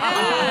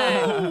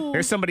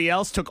 Here's somebody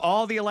else. Took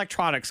all the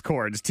electronics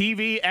cords.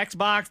 TV,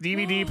 Xbox,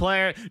 DVD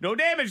player. No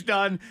damage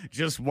done.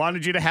 Just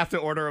wanted you to have to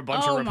order a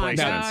bunch of my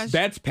replacements. gosh.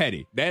 That's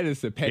petty. That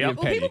is the petty of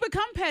Well, petty. people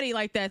become petty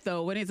like that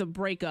though when it's a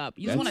breakup.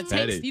 You just That's want to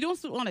take. petty. You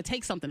don't want to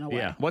take something away.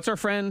 Yeah. What's our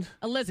friend?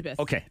 Elizabeth.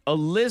 Okay.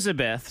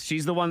 Elizabeth.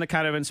 She's the one that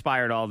kind of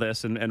inspired all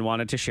this and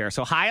wanted to share.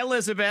 So hi,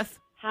 Elizabeth.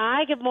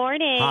 Hi, good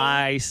morning.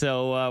 Hi.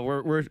 So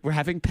we're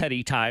having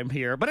petty time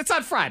here, but it's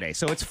on Friday,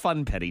 so it's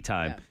fun petty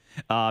time.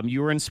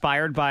 You were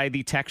inspired by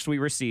the text we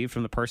received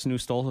from the person who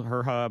stole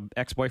her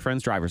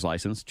ex-boyfriend's driver's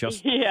license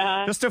just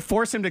to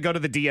force him to go to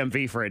the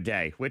DMV for a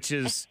day, which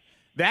is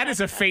that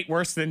is a fate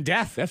worse than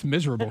death. That's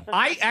miserable.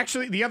 I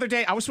actually the other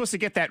day I was supposed to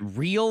get that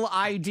real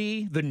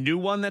ID, the new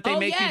one that they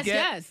make you get.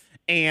 Yes.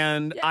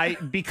 And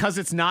because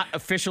it's not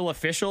official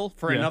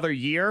for another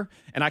year,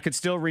 and I could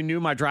still renew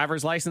my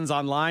driver's license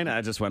online,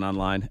 I just went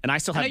online, and I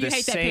still have the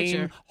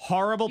same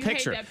horrible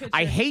picture.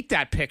 I hate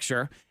that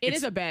picture. It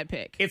is a bad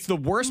pic. It's the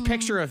worst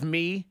picture of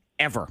me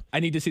ever. I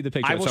need to see the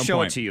picture. I will at some show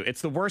point. it to you.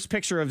 It's the worst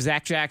picture of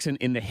Zach Jackson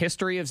in the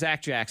history of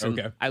Zach Jackson.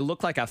 Okay. I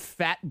look like a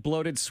fat,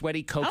 bloated,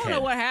 sweaty cokehead. I don't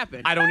know what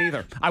happened. I don't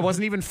either. I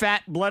wasn't even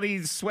fat,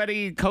 bloody,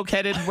 sweaty,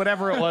 coke-headed,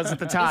 whatever it was at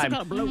the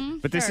time.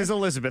 But this is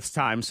Elizabeth's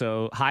time,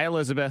 so hi,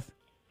 Elizabeth.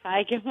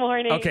 Hi, good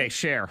morning. Okay,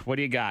 share. What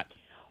do you got?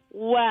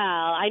 Well,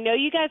 I know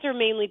you guys are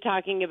mainly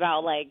talking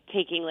about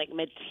taking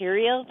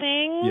material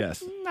things.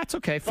 Yes. That's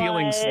okay.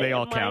 Feelings, they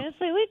all count. Mine is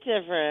slightly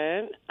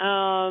different.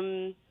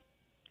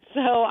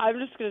 So I'm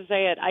just going to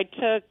say it. I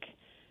took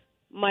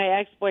my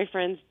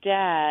ex-boyfriend's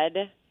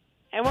dad,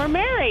 and we're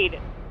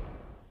married.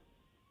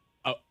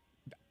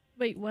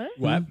 Wait, what?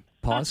 What?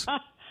 Pause.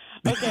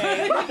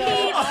 Okay. So,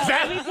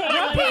 let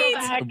me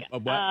take a little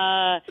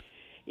back.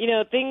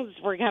 Things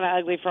were kind of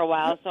ugly for a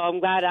while, so I'm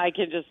glad I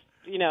can just,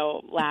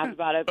 laugh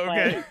about it.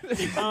 Okay.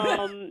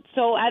 But,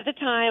 so at the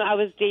time, I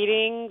was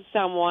dating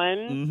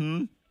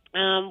someone.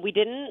 Mm-hmm. We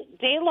didn't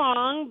date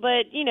long,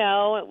 but,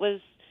 it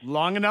was...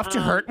 Long enough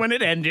to hurt when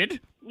it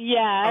ended.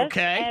 Yes.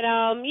 Okay.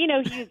 And, he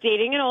was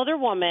dating an older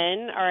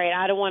woman. All right,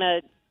 I don't want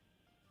to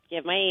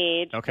give my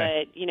age,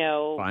 Okay.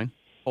 but, Fine.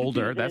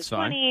 Older, that's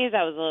fine. 20s,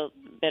 I was a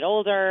bit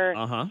older.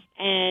 Uh-huh.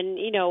 And,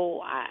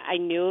 I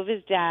knew of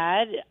his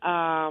dad.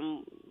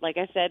 Like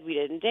I said, we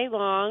didn't date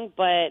long,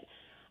 but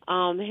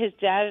his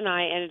dad and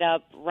I ended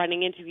up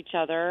running into each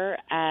other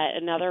at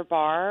another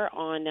bar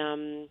on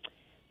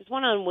there's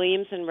one on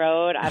Williamson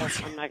Road. I'm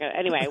not gonna.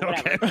 Anyway,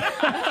 whatever.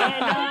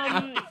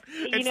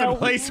 And, It's the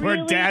place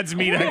where dads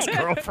meet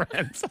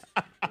ex-girlfriends.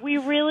 We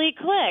really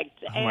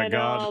clicked. Oh, my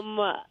God.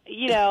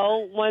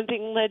 One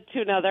thing led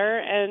to another,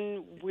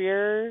 and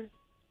we're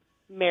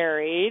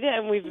married,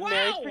 and we've been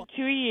married for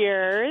 2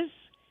 years.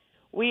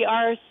 We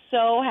are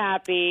so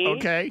happy.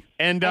 Okay.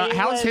 And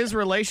how's his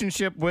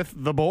relationship with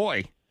the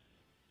boy?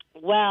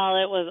 Well,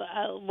 it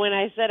was when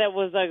I said it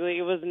was ugly.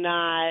 It was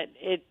not.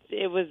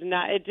 It was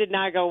not. It did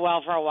not go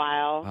well for a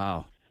while.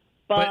 Wow.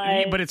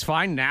 But it's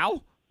fine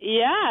now.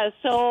 Yeah.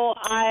 So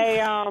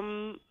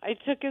I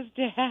took his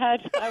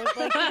dad. I was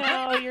like,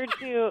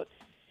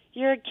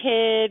 you're a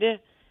kid.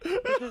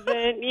 This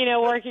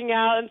isn't working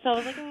out. And so I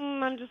was like,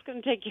 I'm just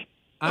going to take you.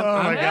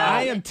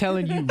 I am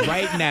telling you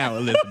right now,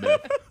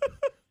 Elizabeth.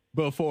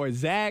 Before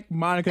Zach,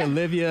 Monica,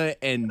 Olivia,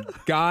 and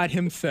God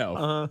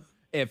himself,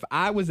 if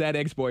I was that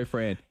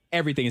ex-boyfriend,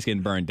 everything is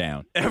getting burned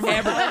down. Every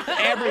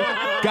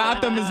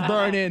Gotham is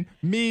burning.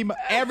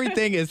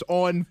 Everything is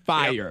on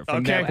fire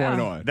from that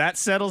point on. That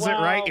settles it,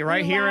 right? You're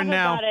right here and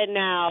now. About it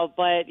now,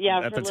 but At for the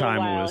a little time,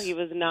 while, he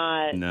was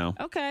not. No.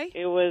 Okay.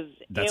 It was.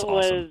 That's it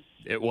awesome.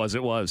 was.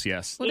 It was,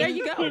 yes. Well, there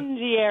you go.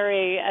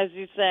 Incendiary, as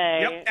you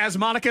say. Yep, as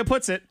Monica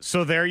puts it.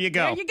 So there you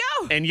go. There you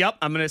go. And yep,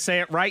 I'm going to say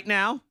it right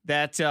now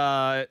that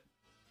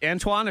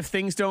Antoine, if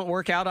things don't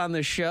work out on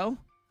this show,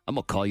 I'm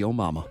going to call your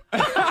mama.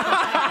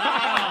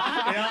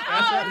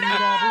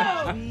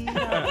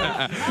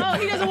 Oh,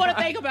 he doesn't want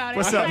to think about it.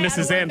 What's up,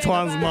 Mrs.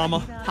 Antoine's mama?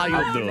 How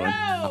you doing?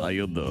 no. How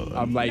you doing?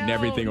 I'm lighting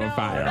everything on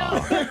fire.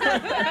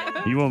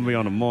 You want to be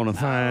on the morning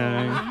thing?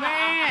 Man.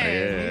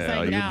 Yeah, He's how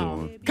like, you no.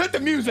 doing? Cut the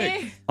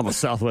music. I'm a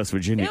Southwest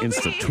Virginia It'll be-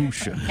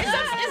 institution.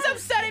 It's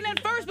upsetting at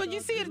first, but you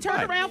see it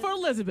turn around for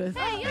Elizabeth.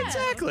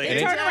 Exactly.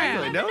 It turn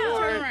around. Don't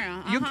worry. Turn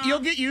around. You'll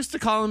get used to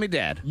calling me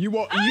dad. You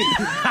won't.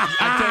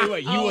 I tell you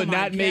what, you Oh will my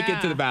not make it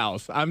to God. the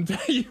vows. I'm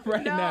telling you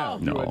right now,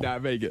 you No. will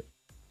not make it.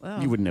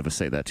 You would never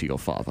say that to your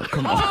father.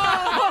 Come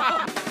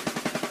on.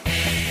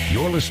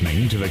 You're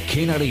listening to the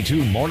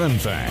K92 Morning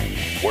Thing,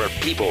 where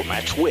people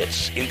match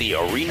wits in the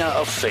arena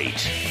of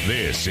fate.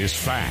 This is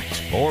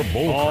fact or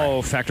bullcrap.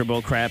 Oh, factor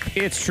bull crap.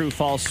 It's true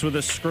false with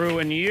a screw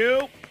and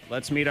you.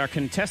 Let's meet our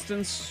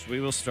contestants.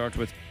 We will start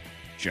with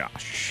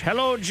Josh.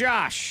 Hello,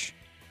 Josh.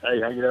 Hey,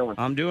 how you doing?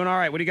 I'm doing all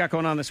right. What do you got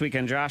going on this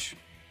weekend, Josh?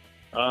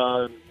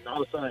 Not a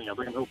thing. I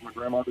think I'm helping my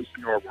grandma do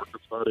some yard work.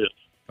 That's about it.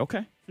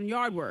 Okay. Some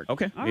yard work.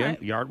 Okay. All yeah.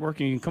 right. Yard work.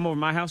 You can come over to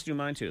my house, do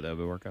mine too. That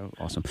would work out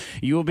awesome.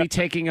 You will be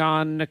taking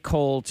on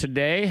Nicole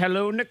today.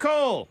 Hello,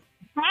 Nicole.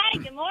 Hi,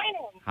 good morning.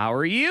 How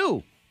are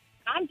you?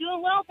 I'm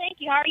doing well, thank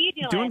you. How are you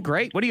doing? Doing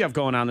great. What do you have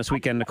going on this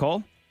weekend,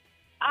 Nicole?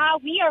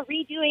 We are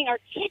redoing our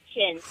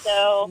kitchen,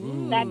 so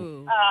that's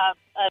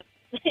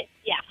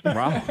yeah.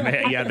 Wow.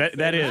 Yeah,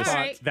 that is. All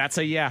right. That's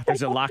a yeah.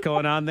 There's a lot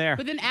going on there.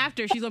 But then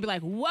after, she's going to be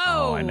like, whoa,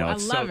 Oh, I know. I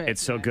It's love so, it.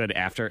 It's so good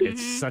after.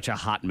 It's such a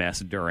hot mess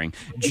during.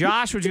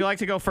 Josh, would you like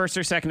to go first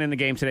or second in the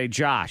game today?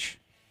 Josh.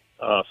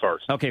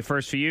 First. Okay,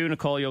 first for you.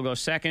 Nicole, you'll go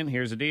second.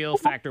 Here's the deal.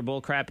 Fact or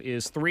bullcrap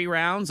is 3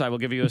 rounds. I will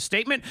give you a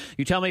statement.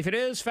 You tell me if it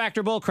is fact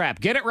or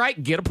bullcrap. Get it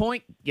right, get a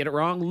point. Get it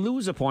wrong,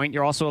 lose a point.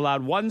 You're also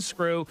allowed 1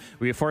 screw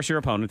where you force your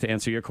opponent to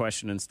answer your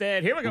question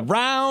instead. Here we go.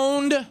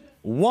 Round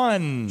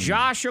 1.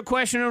 Josh, your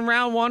question in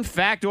round 1,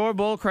 fact or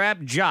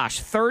bullcrap.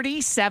 Josh,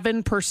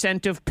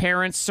 37% of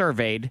parents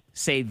surveyed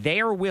say they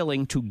are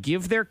willing to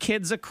give their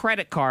kids a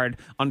credit card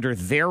under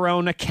their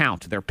own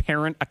account, their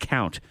parent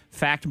account.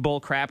 Fact,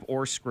 bullcrap,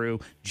 or screw.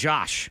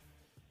 Josh.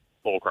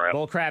 Bullcrap.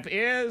 Bullcrap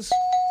is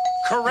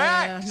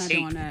Yeah, I'm not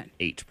doing that.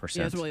 8%.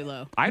 Yeah, it's really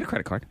low. I had a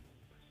credit card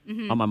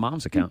on my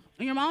mom's account.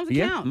 On your mom's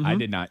Yeah, account? I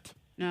did not.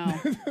 No.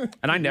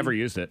 And I never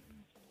used it.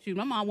 Shoot,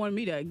 my mom wanted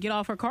me to get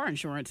off her car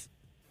insurance.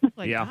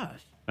 Like, Yeah.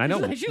 gosh. I know.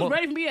 She was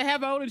ready for me to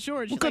have my own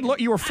insurance. Well, She's good like,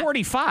 look. You were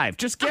 45.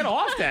 Just get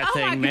off that Oh,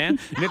 my thing, man.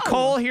 God.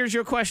 Nicole, here's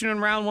your question in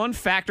round 1.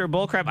 Fact or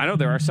bullcrap? I know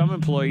there are some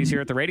employees here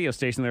at the radio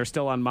station that are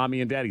still on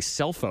mommy and daddy's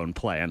cell phone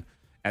plan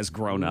as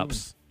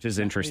grown-ups, which is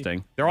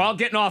interesting. They're all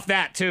getting off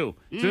that, too.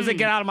 As soon as they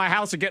get out of my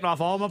house, they're getting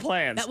off all my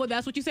plans.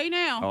 That's what you say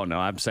now. Oh, no,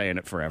 I'm saying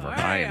it forever. All I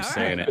right, am all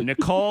saying right. it.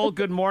 Nicole,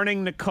 good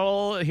morning.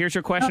 Nicole, here's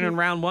your question in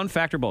round 1.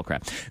 Fact or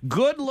bullcrap?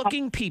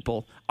 Good-looking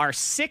people are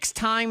 6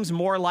 times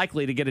more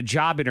likely to get a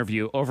job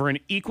interview over an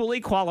equally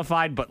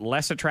qualified but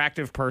less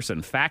attractive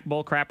person. Fact,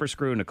 bullcrap, or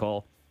screw,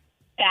 Nicole?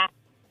 Fact.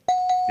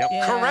 Yep.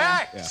 Yeah.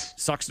 Correct.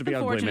 Sucks to be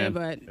ugly, man.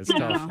 Unfortunate, but, It's you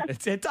tough. know.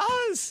 It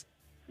does.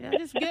 Yeah,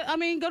 just go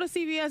to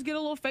CVS, get a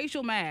little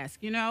facial mask,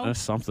 you know? That's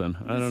something.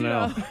 I don't You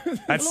know. know, a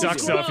That little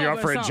sucks, though, if you're scrub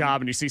up for or a something.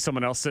 job and you see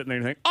someone else sitting there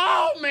and you think,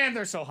 oh, man,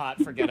 they're so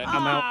hot. Forget it.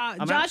 I'm out.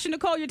 I'm Josh out. and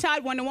Nicole, you're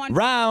tied 1-1.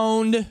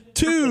 Round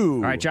 2.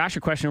 All right, Josh,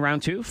 your question in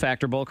round 2.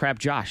 Fact or bullcrap,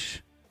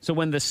 Josh. So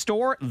when the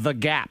store The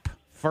Gap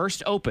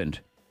first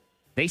opened,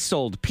 they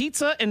sold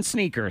pizza and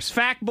sneakers.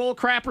 Fact,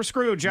 bullcrap, or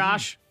screw,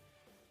 Josh?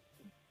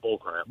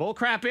 Bullcrap.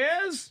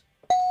 Bullcrap is...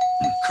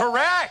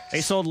 Correct.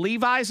 They sold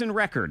Levi's and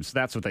records.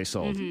 That's what they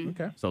sold. Mm-hmm.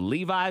 Okay. So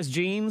Levi's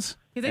jeans.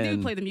 Because they do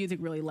and- play the music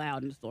really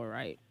loud in the store,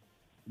 right?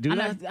 Do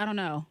they? I don't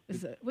know.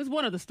 It was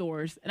one of the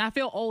stores. And I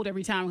feel old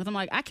every time because I'm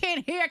like, I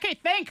can't hear, I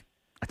can't think.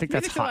 I think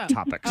that's Music's so Hot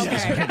loud. Topics.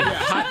 Okay. And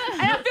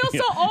I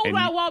feel so old when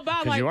I walk by. I'm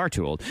Because like, you are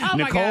too old. Oh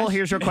my Nicole, gosh.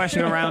 here's your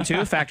question in round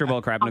 2. Fact or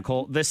bullcrap,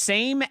 Nicole. The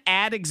same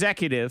ad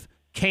executive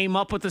came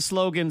up with the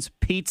slogans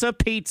pizza,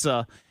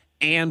 pizza,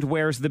 and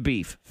where's the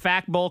beef?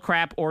 Fact,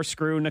 bullcrap, or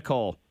screw,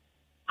 Nicole?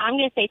 I'm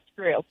going to say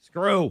screw.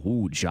 Screw.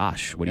 Ooh,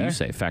 Josh, what do you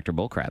say? Fact or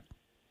bullcrap?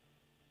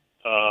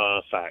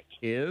 Fact.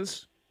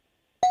 Is?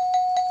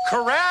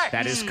 Correct.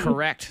 That is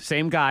correct.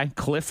 Same guy,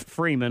 Cliff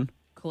Freeman.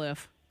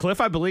 Cliff. Cliff,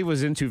 I believe,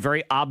 was into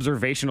very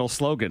observational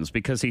slogans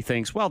because he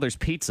thinks, well, there's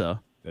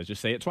pizza. Let's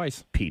just say it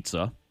twice.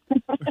 Pizza.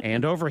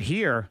 And over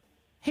here,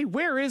 hey,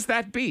 where is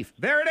that beef?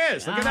 There it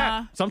is. Look at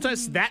that.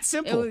 Sometimes that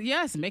simple.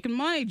 Yes, making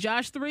money.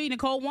 Josh 3,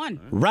 Nicole 1.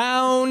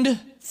 Round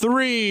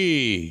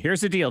 3.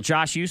 Here's the deal.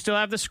 Josh, you still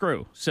have the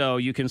screw. So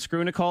you can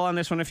screw Nicole on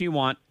this one if you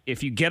want.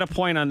 If you get a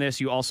point on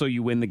this, you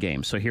win the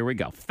game. So here we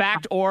go.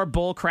 Fact or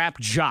bullcrap,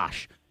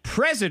 Josh.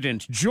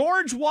 President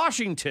George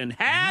Washington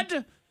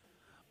had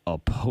a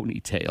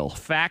ponytail.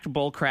 Fact,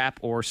 bullcrap,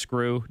 or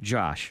screw,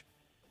 Josh?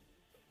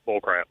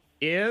 Bullcrap.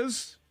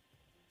 Is...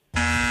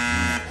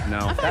 No.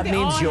 I feel like they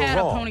all had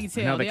a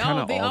ponytail. No, they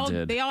kinda all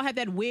did. They all had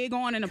that wig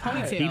on and a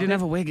ponytail. He didn't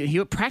have a wig.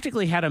 He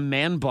practically had a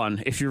man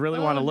bun, if you really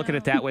want to look at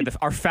it that way.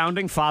 Our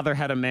founding father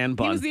had a man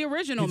bun. He was the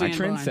original He's a man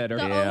bun. trendsetter.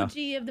 The Yeah.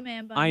 OG of the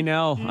man bun. I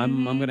know.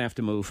 I'm going to have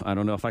to move. I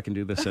don't know if I can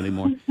do this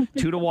anymore.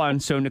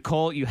 2-1. So,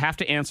 Nicole, you have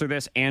to answer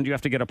this, and you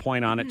have to get a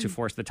point on it to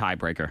force the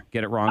tiebreaker.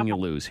 Get it wrong, you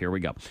lose. Here we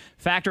go.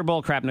 Fact or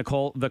bullcrap,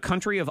 Nicole? The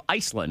country of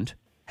Iceland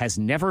has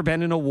never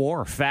been in a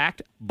war.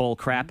 Fact,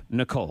 bullcrap,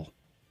 Nicole?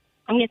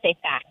 I'm going to say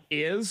fact.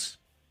 Is...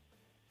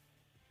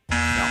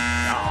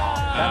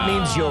 That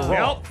means you're wrong.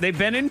 Well, they've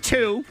been in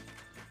 2.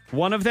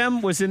 One of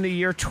them was in the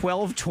year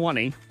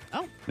 1220.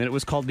 Oh. And it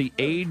was called the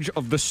Age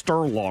of the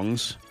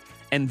Sturlungs.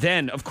 And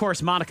then, of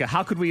course, Monica,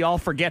 how could we all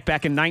forget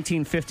back in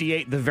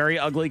 1958 the very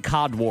ugly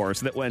Cod Wars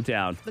that went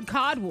down? The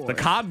Cod Wars. The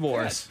Cod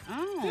Wars.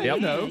 Oh,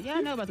 Yep. yeah,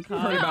 I know about the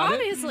Cod.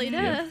 Obviously,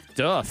 duh.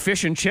 Duh.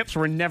 Fish and chips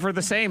were never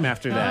the same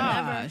after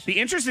that. Gosh. The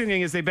interesting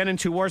thing is they've been in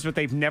 2 wars, but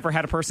they've never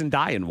had a person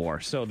die in war.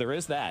 So there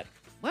is that.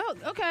 Well,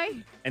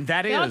 okay. And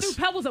that They all is...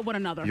 threw pebbles at one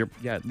another.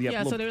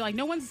 Yeah, So they're like,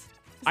 no one's...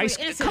 it's Ice,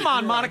 like innocent. come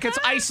on, Monica, it's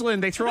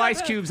Iceland. They throw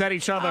ice cubes at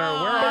each other. Where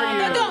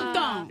are you?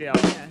 Don't. Yeah.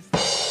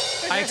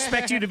 I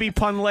expect you to be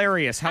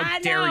punlarious. How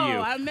I dare know, you?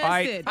 I missed All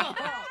right. it.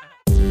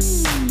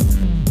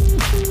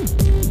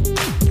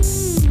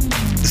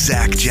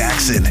 Zach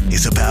Jackson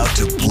is about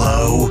to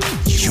blow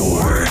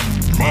your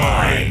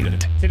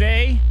mind.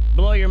 Today,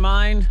 blow your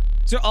mind.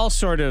 These are all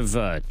sort of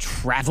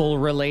travel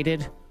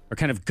related. or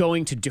kind of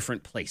going to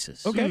different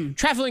places. Okay.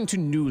 Traveling to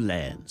new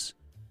lands.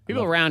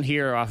 People around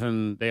here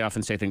often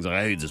say things like,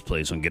 I hate this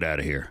place and get out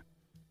of here.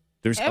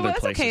 There's other It's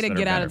places okay to that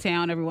get are out of better.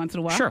 town every once in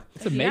a while. Sure.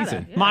 It's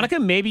amazing. Yeah. Monica,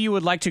 maybe you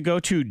would like to go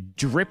to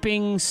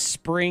Dripping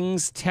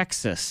Springs,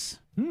 Texas.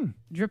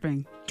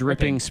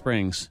 Dripping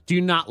Springs. Do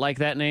you not like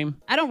that name?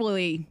 I don't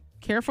really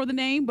care for the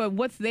name, but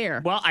what's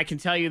there? Well, I can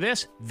tell you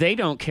this. They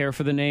don't care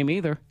for the name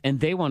either, and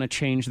they want to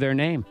change their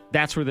name.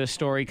 That's where this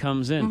story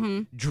comes in.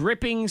 Mm-hmm.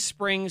 Dripping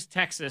Springs,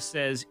 Texas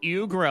says,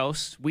 ew,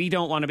 gross. We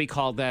don't want to be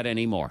called that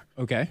anymore.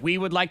 Okay. We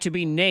would like to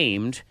be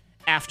named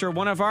after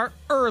one of our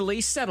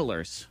early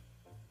settlers,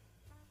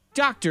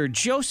 Dr.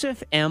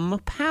 Joseph M.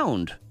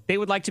 Pound. They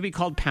would like to be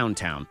called Pound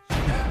Town.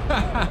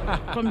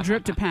 From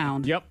drip to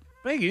pound. Yep.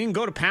 Hey, you didn't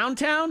go to Pound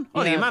Town?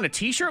 Oh, the Yeah. amount of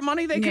T-shirt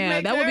money they could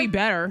make that would there? be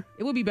better.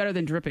 It would be better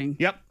than dripping.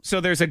 Yep.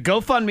 So there's a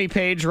GoFundMe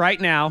page right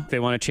now. They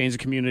want to change the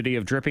community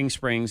of Dripping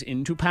Springs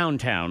into Pound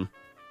Town.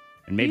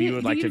 And maybe you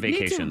would like to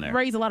vacation need to there.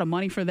 Raise a lot of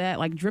money for that.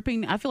 Like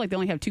dripping, I feel like they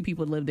only have 2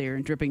 people that live there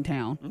in Dripping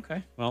Town.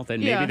 Okay. Well,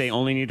 then Yeah. maybe they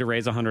only need to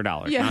raise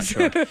 $100. Yes.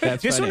 Not sure.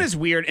 That's This funny. one is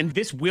weird, and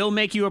this will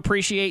make you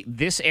appreciate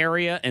this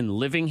area and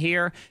living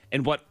here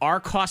and what our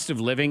cost of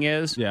living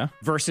is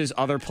versus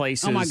other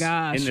places Oh my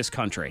gosh. in this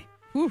country.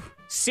 Whew.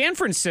 San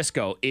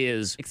Francisco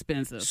is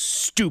expensive.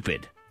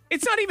 Stupid.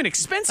 It's not even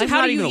expensive. Like,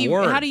 how not do you even a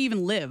word. How do you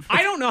even live?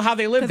 I don't know how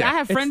they live Because there. I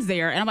have It's- friends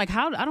there, and I'm like,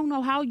 how? I don't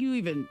know how you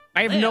even.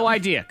 I have no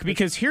idea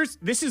because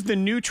this is the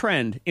new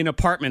trend in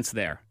apartments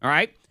there. All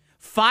right,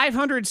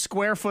 500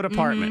 square foot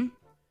apartment,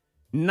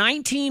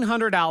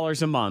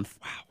 $1,900 a month.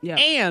 Wow. Yeah.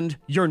 And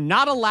you're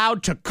not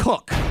allowed to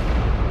cook.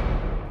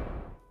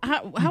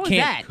 How is can't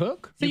that?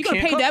 cook? So You you're gonna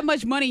can't pay cook? that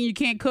much money and you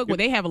can't cook? Well,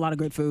 they have a lot of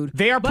good food.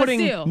 They are But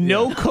putting still.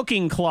 no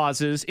cooking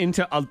clauses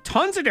into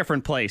tons of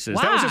different places.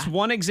 That was Why? just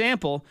one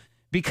example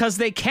because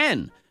they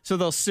can. So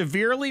they'll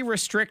severely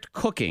restrict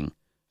cooking.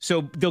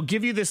 So they'll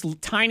give you this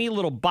tiny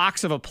little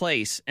box of a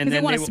place, and Because they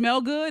then want to will-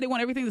 smell good. They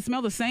want everything to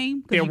smell the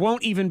same. 'Cause there you-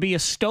 won't even be a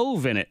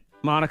stove in it,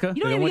 Monica.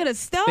 You don't even get a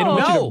stove. They don't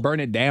want you No. to burn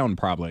it down,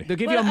 probably. They'll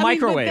give But, you a I mean,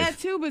 microwave. but that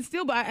too, but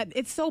still,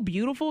 it's so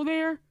beautiful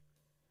there,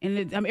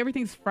 and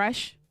everything's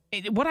fresh.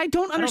 What I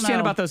don't understand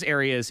know. about those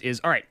areas is,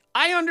 all right,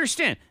 I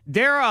understand.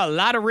 There are a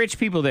lot of rich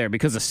people there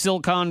because of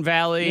Silicon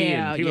Valley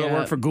Yeah, and people that yeah.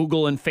 work for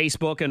Google and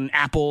Facebook and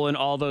Apple and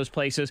all those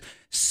places.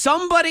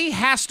 Somebody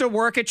has to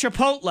work at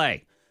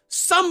Chipotle.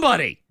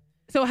 Somebody.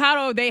 So how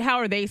are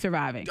they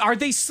surviving? Are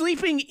they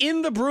sleeping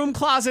in the broom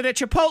closet at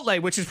Chipotle,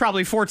 which is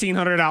probably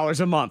 $1,400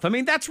 a month? I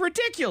mean, that's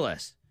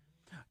ridiculous.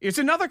 It's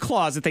another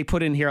clause that they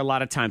put in here a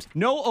lot of times.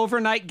 No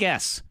overnight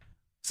guests.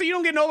 So you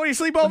don't get nobody to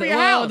sleep over your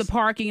house. The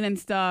parking and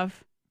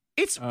stuff.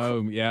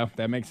 Oh, yeah,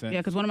 that makes sense.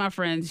 Yeah, because one of my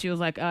friends, she was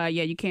like, yeah,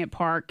 you can't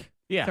park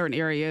certain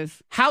areas.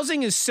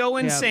 Housing is so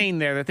insane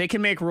there that they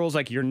can make rules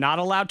like you're not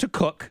allowed to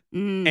cook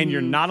and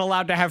you're not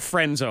allowed to have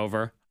friends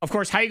over. Of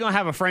course, how are you going to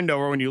have a friend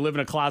over when you live in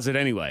a closet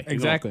anyway?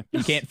 Exactly.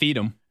 You can't feed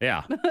them.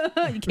 Yeah.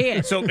 You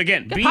can't. So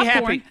again, Get be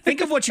popcorn. happy.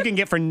 Think of what you can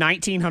get for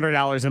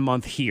 $1,900 a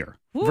month here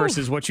Woo.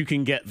 versus what you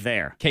can get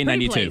there.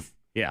 K92.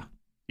 Yeah.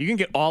 You can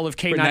get all of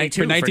For K92.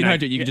 for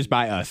 1900 you can just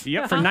buy us.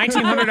 Yep, for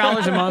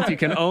 $1,900 a month, you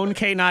can own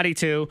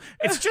K92.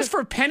 It's just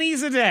for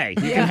pennies a day.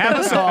 You can have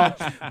us all.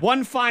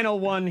 One final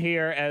one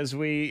here as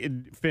we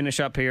finish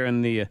up here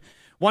in the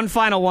one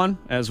final one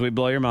as we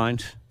blow your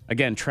mind.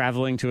 Again,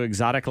 traveling to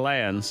exotic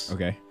lands.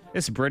 Okay.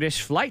 This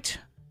British flight.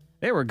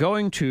 They were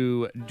going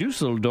to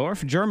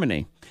Dusseldorf,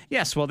 Germany.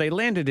 Yes, well, they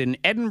landed in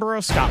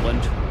Edinburgh,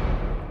 Scotland.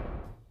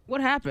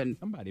 What happened?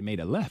 Somebody made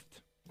a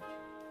left.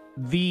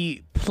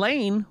 The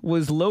plane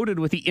was loaded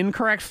with the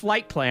incorrect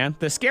flight plan.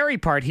 The scary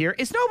part here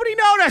is nobody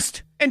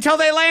noticed until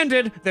they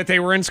landed that they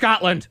were in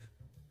Scotland.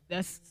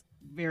 That's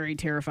very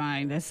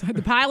terrifying.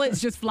 The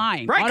pilot's just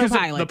flying. Right, because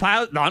Autopilot. the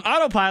pilot, on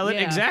autopilot,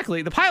 Yeah.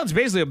 exactly. The pilot's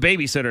basically a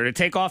babysitter to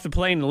take off the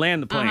plane and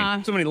land the plane.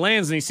 Uh-huh. So when he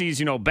lands and he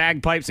sees,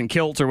 bagpipes and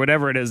kilts or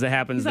whatever it is that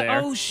happens He's like,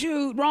 there. oh,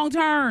 shoot, wrong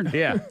turn.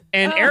 Yeah.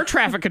 And air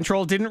traffic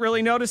control didn't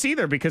really notice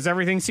either because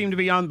everything seemed to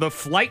be on the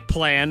flight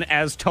plan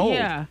as told.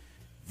 Yeah.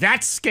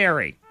 That's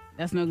scary.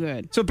 That's no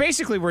good. So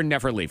basically, we're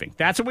never leaving.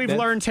 That's what we've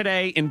learned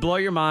today in Blow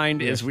Your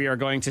Mind is we are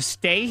going to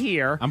stay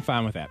here. I'm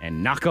fine with that.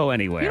 And not go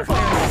anywhere.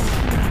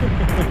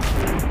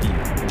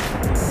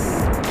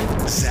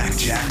 Zach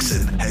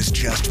Jackson has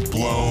just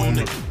blown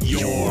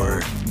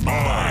your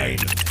mind.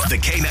 The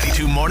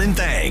K92 Morning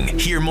Thing.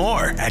 Hear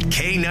more at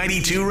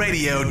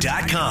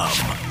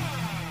K92Radio.com.